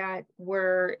stylists that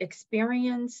were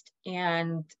experienced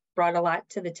and brought a lot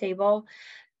to the table,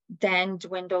 then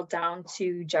dwindled down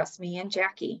to just me and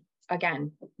Jackie.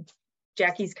 Again,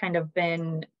 Jackie's kind of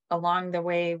been along the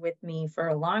way with me for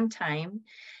a long time.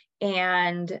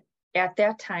 And at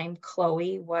that time,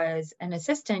 Chloe was an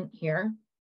assistant here,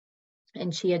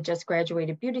 and she had just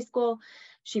graduated beauty school.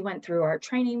 She went through our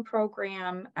training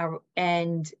program,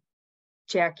 and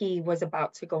Jackie was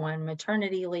about to go on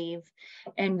maternity leave.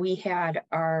 And we had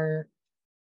at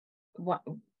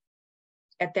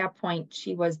that point,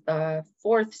 she was the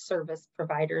fourth service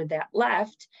provider that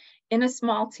left in a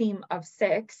small team of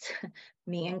 6,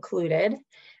 me included.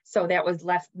 So that was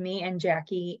left me and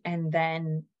Jackie, and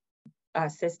then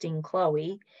assisting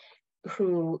Chloe,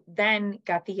 who then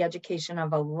got the education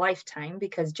of a lifetime,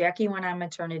 because Jackie went on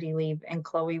maternity leave and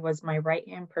Chloe was my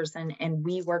right-hand person, and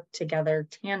we worked together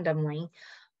tandemly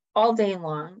all day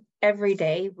long, every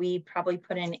day. We probably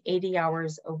put in 80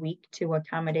 hours a week to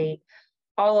accommodate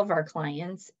all of our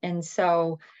clients. And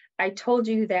so I told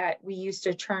you that we used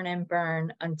to churn and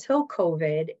burn until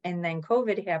COVID, and then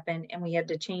COVID happened and we had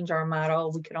to change our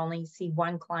model. We could only see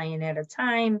one client at a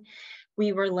time.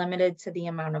 We were limited to the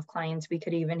amount of clients we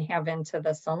could even have into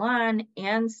the salon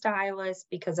and stylist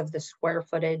because of the square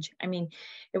footage. I mean,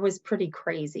 it was pretty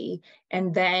crazy.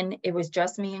 And then it was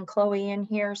just me and Chloe in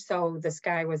here, so the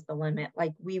sky was the limit.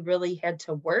 Like, we really had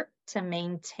to work to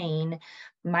maintain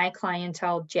my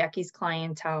clientele, Jackie's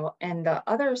clientele, and the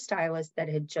other stylist that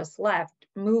had just left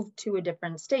moved to a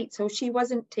different state. So she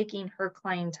wasn't taking her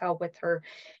clientele with her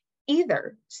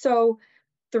either. So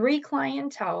 3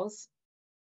 clienteles,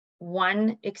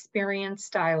 1 experienced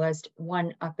stylist,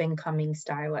 1 up-and-coming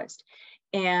stylist.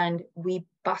 And we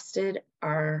busted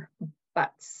our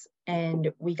butts,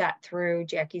 and we got through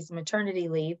Jackie's maternity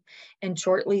leave. And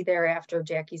shortly thereafter,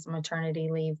 Jackie's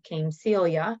maternity leave came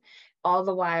Celia. All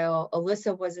the while,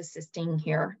 Alyssa was assisting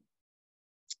here.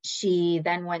 She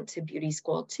then went to beauty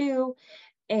school too,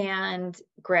 and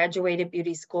graduated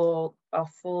beauty school a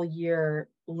full year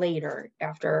later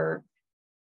after,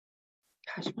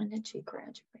 gosh, when did she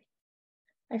graduate?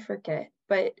 I forget,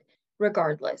 but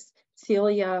regardless,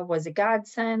 Celia was a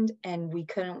godsend, and we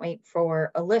couldn't wait for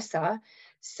Alyssa.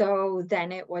 So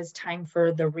then it was time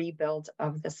for the rebuild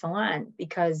of the salon,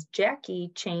 because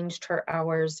Jackie changed her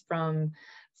hours from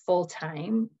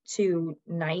full-time to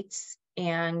nights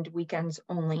and weekends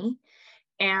only.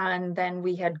 And then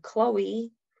we had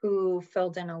Chloe, who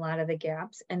filled in a lot of the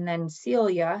gaps, and then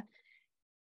Celia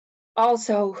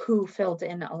also, who filled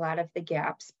in a lot of the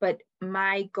gaps. But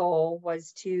my goal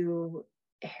was to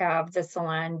have the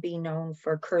salon be known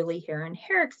for curly hair and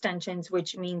hair extensions,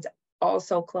 which means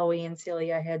also Chloe and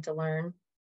Celia had to learn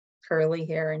curly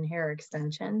hair and hair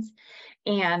extensions.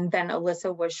 And then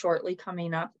Alyssa was shortly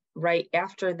coming up right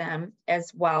after them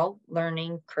as well,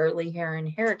 learning curly hair and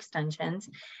hair extensions.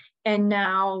 And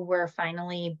now we're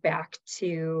finally back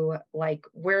to like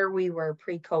where we were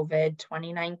pre-COVID,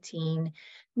 2019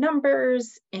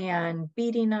 numbers, and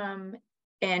beating them.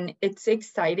 And it's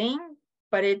exciting,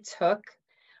 but it took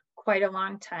quite a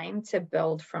long time to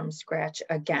build from scratch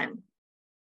again.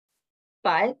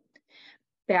 But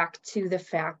back to the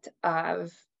fact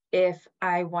of, if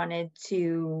I wanted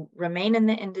to remain in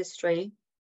the industry,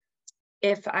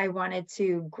 if I wanted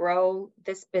to grow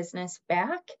this business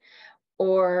back,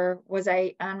 or was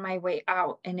I on my way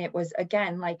out? And it was,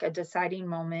 again, like a deciding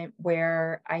moment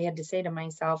where I had to say to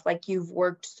myself, like, you've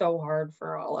worked so hard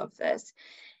for all of this.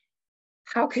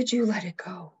 How could you let it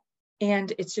go?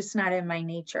 And it's just not in my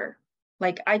nature.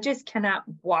 Like, I just cannot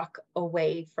walk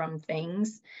away from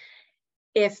things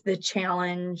if the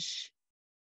challenge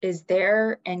is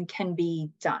there and can be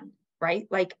done, right?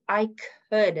 Like, I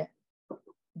could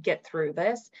get through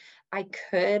this. I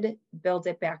could build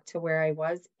it back to where I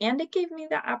was. And it gave me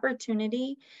the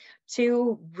opportunity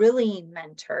to really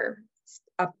mentor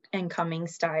up and coming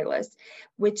stylists,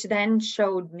 which then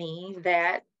showed me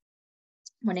that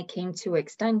when it came to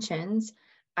extensions,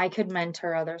 I could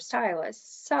mentor other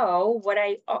stylists. So what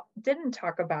I didn't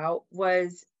talk about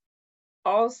was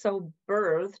also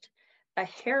birthed a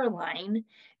hairline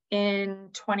in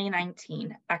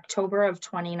 2019. October of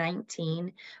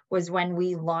 2019 was when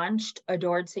we launched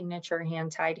Adored Signature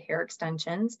hand-tied hair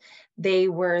extensions. They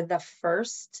were the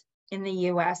first in the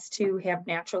US to have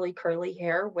naturally curly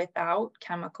hair without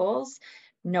chemicals,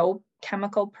 no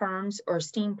chemical perms or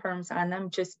steam perms on them,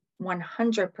 just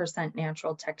 100%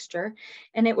 natural texture.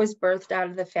 And it was birthed out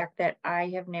of the fact that I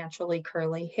have naturally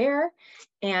curly hair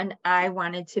and I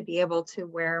wanted to be able to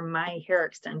wear my hair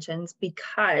extensions,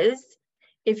 because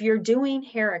if you're doing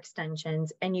hair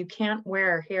extensions and you can't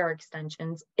wear hair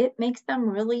extensions, it makes them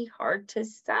really hard to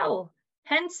sell.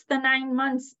 Hence the 9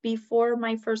 months before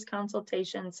my first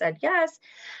consultation said yes,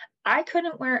 I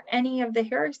couldn't wear any of the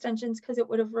hair extensions because it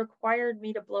would have required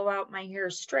me to blow out my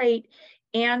hair straight.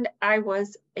 And I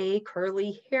was a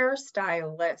curly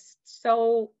hairstylist.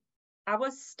 So I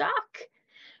was stuck.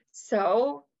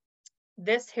 So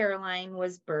this hairline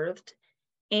was birthed,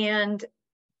 and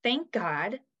thank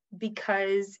God,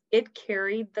 because it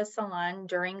carried the salon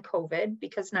during COVID,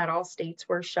 because not all states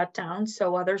were shut down.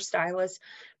 So other stylists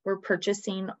were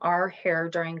purchasing our hair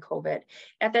during COVID.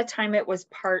 At that time, it was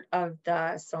part of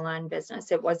the salon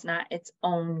business. It was not its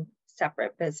own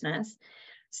separate business.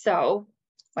 So,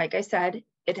 like I said,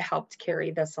 it helped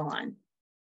carry the salon.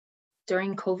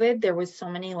 During COVID, there was so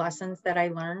many lessons that I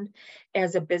learned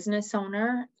as a business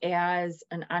owner, as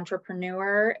an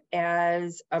entrepreneur,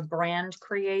 as a brand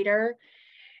creator,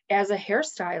 as a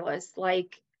hairstylist.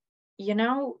 Like,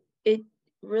 it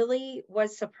really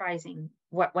was surprising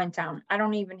what went down. I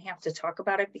don't even have to talk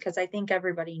about it because I think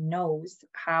everybody knows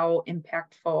how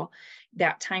impactful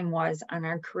that time was on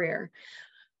our career.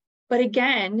 But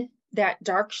again, that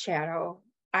dark shadow,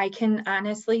 I can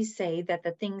honestly say that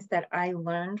the things that I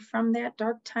learned from that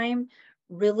dark time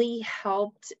really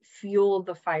helped fuel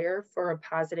the fire for a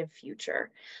positive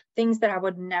future. Things that I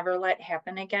would never let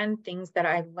happen again, things that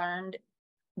I learned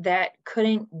that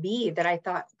couldn't be, that I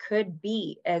thought could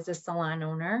be as a salon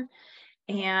owner.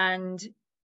 And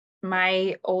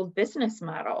my old business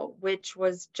model, which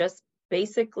was just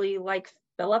basically like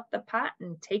fill up the pot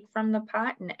and take from the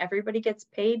pot and everybody gets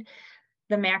paid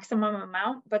the maximum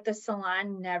amount, but the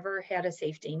salon never had a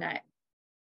safety net.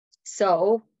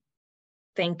 So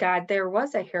thank God there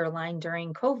was a hairline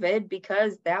during COVID,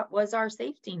 because that was our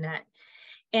safety net.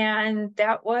 And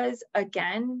that was,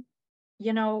 again,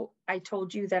 I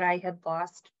told you that I had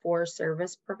lost 4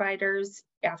 service providers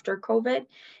after COVID,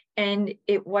 and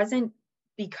it wasn't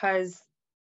because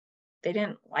they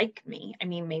didn't like me. I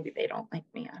mean, maybe they don't like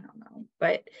me, I don't know,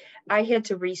 but I had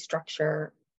to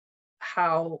restructure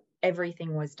how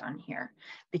everything was done here,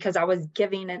 because I was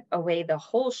giving it away the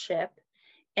whole ship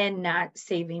and not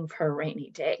saving for a rainy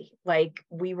day. Like,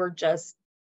 we were just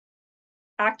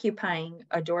occupying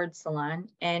Adored Salon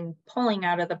and pulling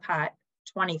out of the pot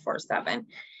 24/7.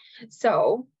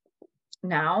 So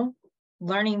now,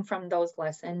 learning from those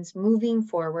lessons, moving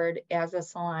forward as a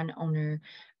salon owner,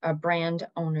 a brand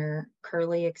owner,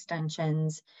 Curly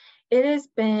Extensions, it has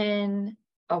been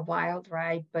a wild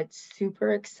ride, but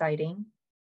super exciting.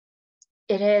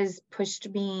 It has pushed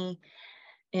me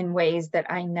in ways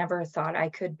that I never thought I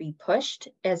could be pushed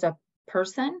as a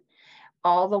person,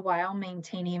 all the while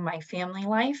maintaining my family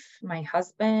life, my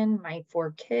husband, my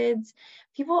 4 kids.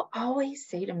 People always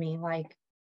say to me, like,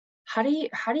 how do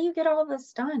you get all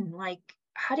this done? Like,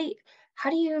 how do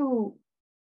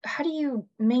you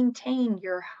maintain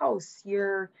your house,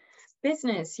 your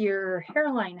business, your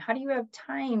hairline? How do you have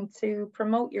time to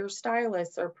promote your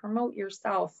stylist or promote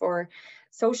yourself or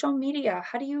social media?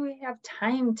 How do you have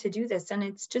time to do this? And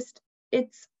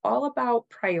it's all about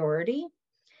priority.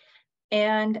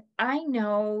 And I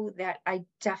know that I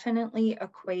definitely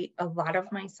equate a lot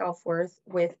of my self-worth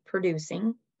with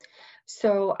producing.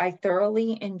 So I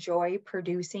thoroughly enjoy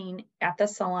producing at the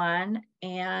salon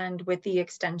and with the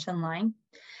extension line.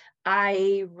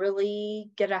 I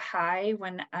really get a high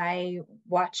when I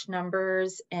watch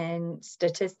numbers and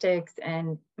statistics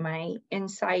and my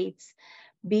insights,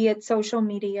 be it social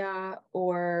media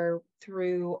or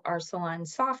through our salon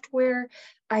software.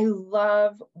 I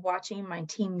love watching my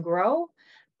team grow.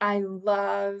 I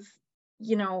love,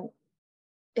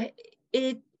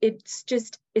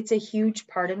 it's a huge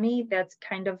part of me that's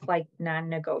kind of like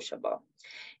non-negotiable.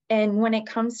 And when it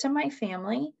comes to my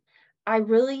family, I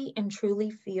really and truly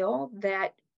feel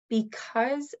that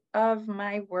because of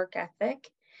my work ethic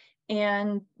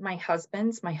and my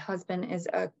husband is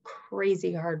a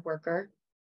crazy hard worker.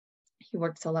 He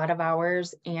works a lot of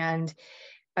hours, and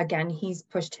again, he's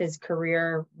pushed his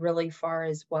career really far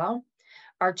as well.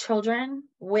 Our children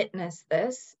witness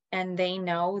this, and they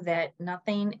know that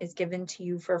nothing is given to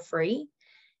you for free.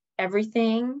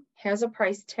 Everything has a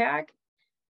price tag,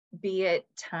 be it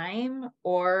time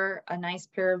or a nice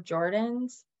pair of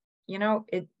Jordans.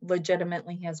 It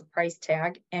legitimately has a price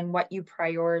tag, and what you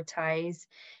prioritize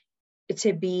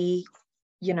to be,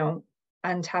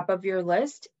 on top of your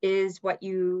list is what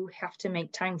you have to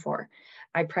make time for.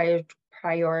 I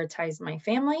prioritize my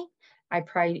family. I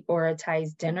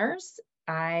prioritize dinners.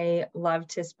 I love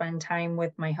to spend time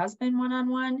with my husband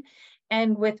one-on-one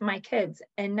and with my kids.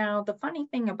 And now the funny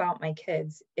thing about my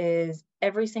kids is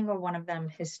every single one of them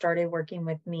has started working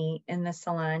with me in the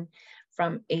salon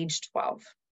from age 12.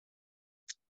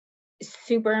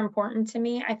 Super important to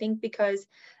me, I think, because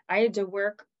I had to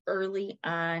work early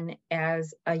on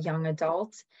as a young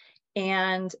adult,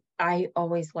 and I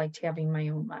always liked having my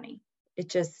own money.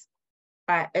 It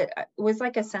was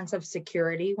like a sense of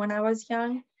security when I was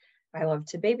young. I loved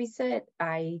to babysit.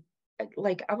 I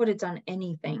would have done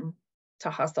anything to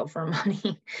hustle for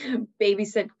money.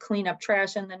 Babysit, clean up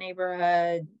trash in the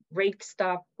neighborhood, rake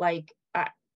stuff.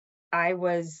 I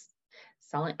was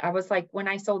selling. I was like, when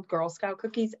I sold Girl Scout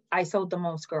cookies, I sold the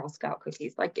most Girl Scout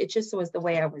cookies. It just was the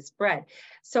way I was bred.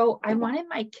 So I wanted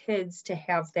my kids to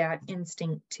have that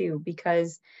instinct too,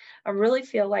 because I really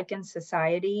feel like in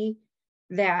society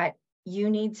that you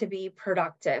need to be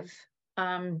productive.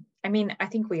 I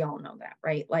think we all know that,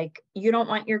 right? You don't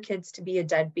want your kids to be a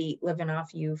deadbeat living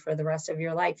off you for the rest of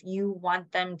your life. You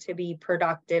want them to be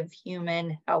productive,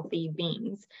 human, healthy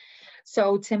beings.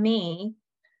 So to me,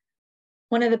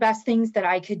 one of the best things that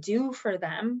I could do for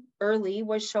them early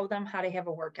was show them how to have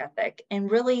a work ethic. And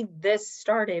really, this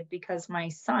started because my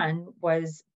son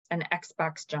was an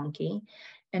Xbox junkie.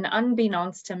 And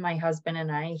unbeknownst to my husband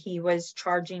and I, he was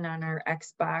charging on our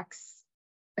Xbox,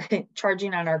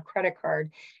 charging on our credit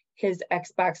card, his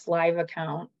Xbox Live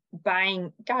account,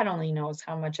 buying, God only knows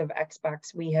how much of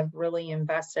Xbox we have really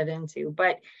invested into.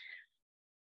 But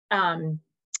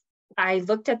I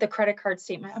looked at the credit card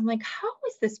statement. I'm like, how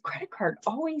is this credit card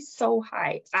always so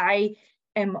high? I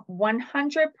am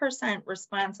 100%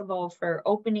 responsible for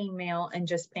opening mail and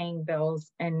just paying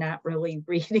bills and not really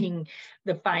reading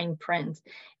the fine print.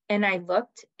 And I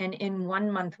looked, and in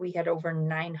 1 month, we had over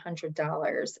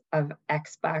 $900 of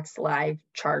Xbox Live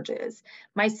charges.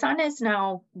 My son is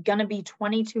now going to be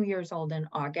 22 years old in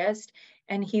August,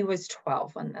 and he was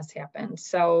 12 when this happened.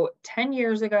 So 10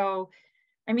 years ago,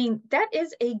 that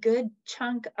is a good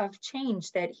chunk of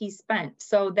change that he spent.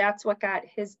 So that's what got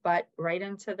his butt right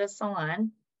into the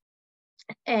salon.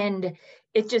 And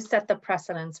it just set the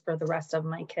precedence for the rest of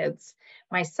my kids.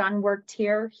 My son worked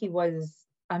here. He was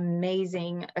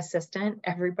amazing assistant.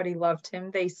 Everybody loved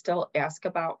him. They still ask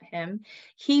about him.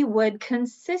 He would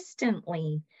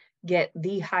consistently get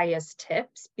the highest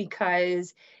tips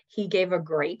because he gave a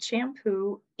great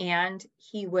shampoo and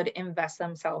he would invest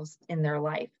themselves in their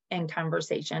life and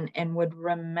conversation and would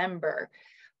remember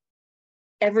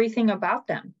everything about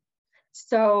them.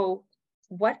 So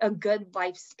what a good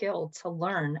life skill to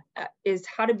learn is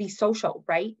how to be social,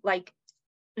 right?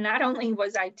 Not only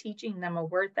was I teaching them a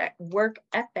work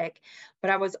ethic,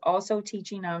 but I was also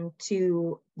teaching them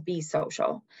to be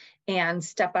social and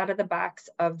step out of the box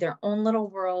of their own little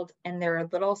world and their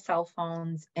little cell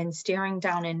phones and staring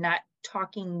down and not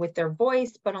talking with their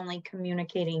voice, but only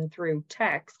communicating through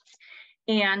text.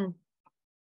 And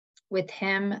with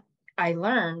him, I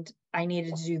learned I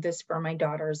needed to do this for my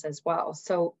daughters as well.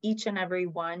 So each and every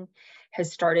one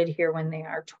has started here when they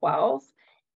are 12.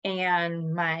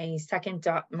 And my second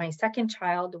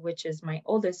child, which is my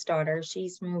oldest daughter,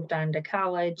 she's moved on to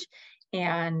college.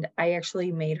 And I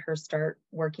actually made her start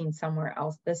working somewhere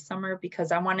else this summer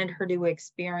because I wanted her to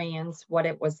experience what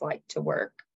it was like to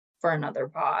work for another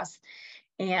boss.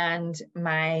 And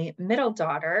my middle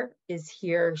daughter is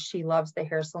here. She loves the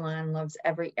hair salon, loves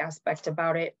every aspect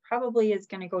about it, probably is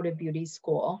going to go to beauty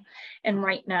school. And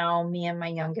right now, me and my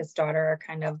youngest daughter are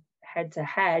kind of head to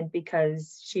head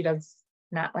because she does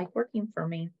not like working for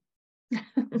me.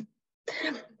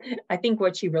 I think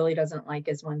what she really doesn't like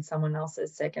is when someone else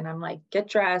is sick and I'm like, get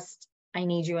dressed. I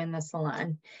need you in the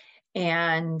salon.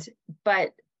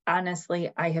 But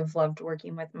honestly, I have loved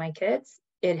working with my kids.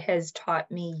 It has taught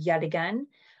me yet again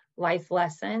life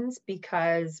lessons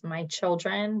because my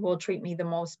children will treat me the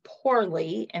most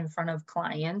poorly in front of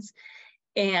clients.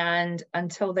 And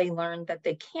until they learn that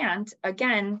they can't,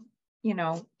 again,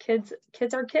 kids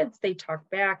are kids. They talk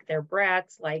back, they're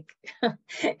brats.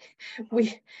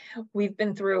 We've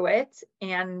been through it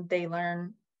and they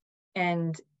learn,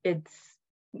 and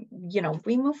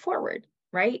we move forward,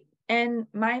 right? And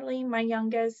Miley, my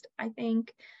youngest, I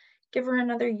think, give her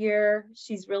another year.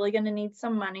 She's really going to need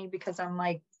some money because I'm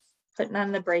like putting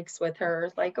on the brakes with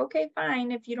her. Like, okay,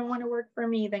 fine. If you don't want to work for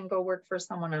me, then go work for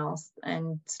someone else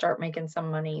and start making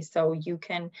some money so you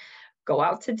can go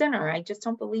out to dinner. I just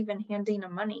don't believe in handing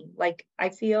them money. Like, I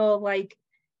feel like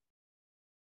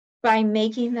by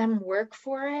making them work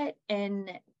for it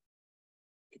and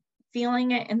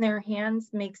feeling it in their hands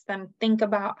makes them think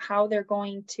about how they're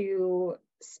going to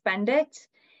spend it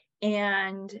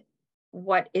and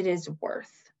what it is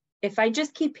worth. If I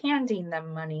just keep handing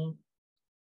them money,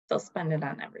 they'll spend it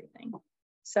on everything.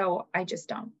 So I just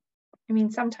don't. I mean,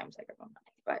 sometimes I give them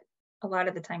money, but a lot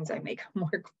of the times I make them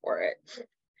work for it.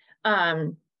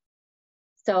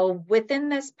 So within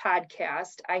this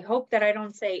podcast, I hope that I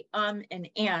don't say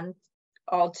and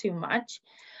all too much,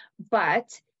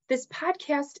 but this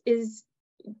podcast is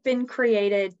been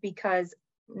created because,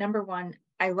 number one,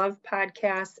 I love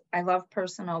podcasts. I love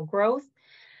personal growth,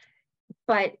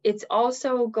 but it's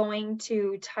also going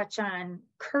to touch on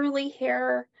curly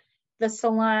hair, the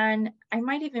salon. I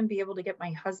might even be able to get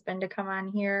my husband to come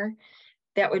on here.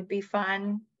 That would be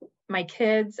fun. My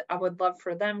kids, I would love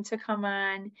for them to come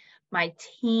on. My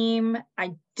team,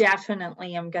 I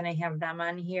definitely am going to have them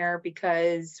on here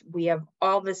because we have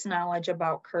all this knowledge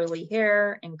about curly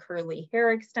hair and curly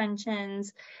hair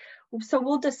extensions. So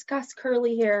we'll discuss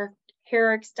curly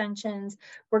hair extensions.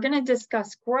 We're going to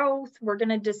discuss growth. We're going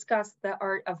to discuss the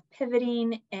art of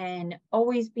pivoting and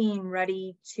always being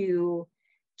ready to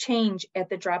change at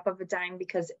the drop of a dime,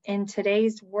 because in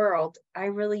today's world, I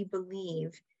really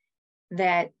believe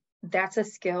that that's a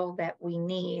skill that we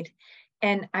need.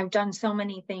 And I've done so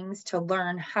many things to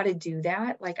learn how to do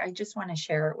that. Like, I just want to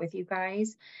share it with you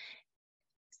guys.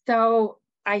 So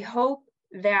I hope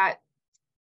that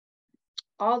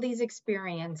all these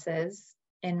experiences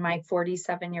in my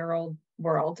 47-year-old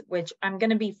world, which I'm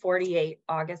going to be 48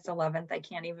 August 11th. I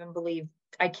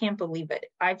can't believe it.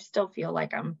 I still feel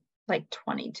like I'm like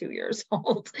 22 years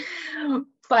old,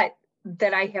 but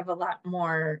that I have a lot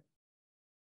more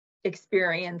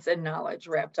experience and knowledge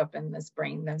wrapped up in this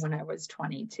brain than when I was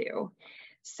 22.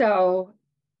 So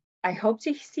I hope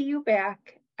to see you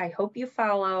back. I hope you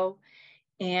follow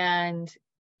and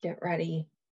get ready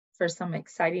for some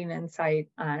exciting insight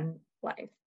on life.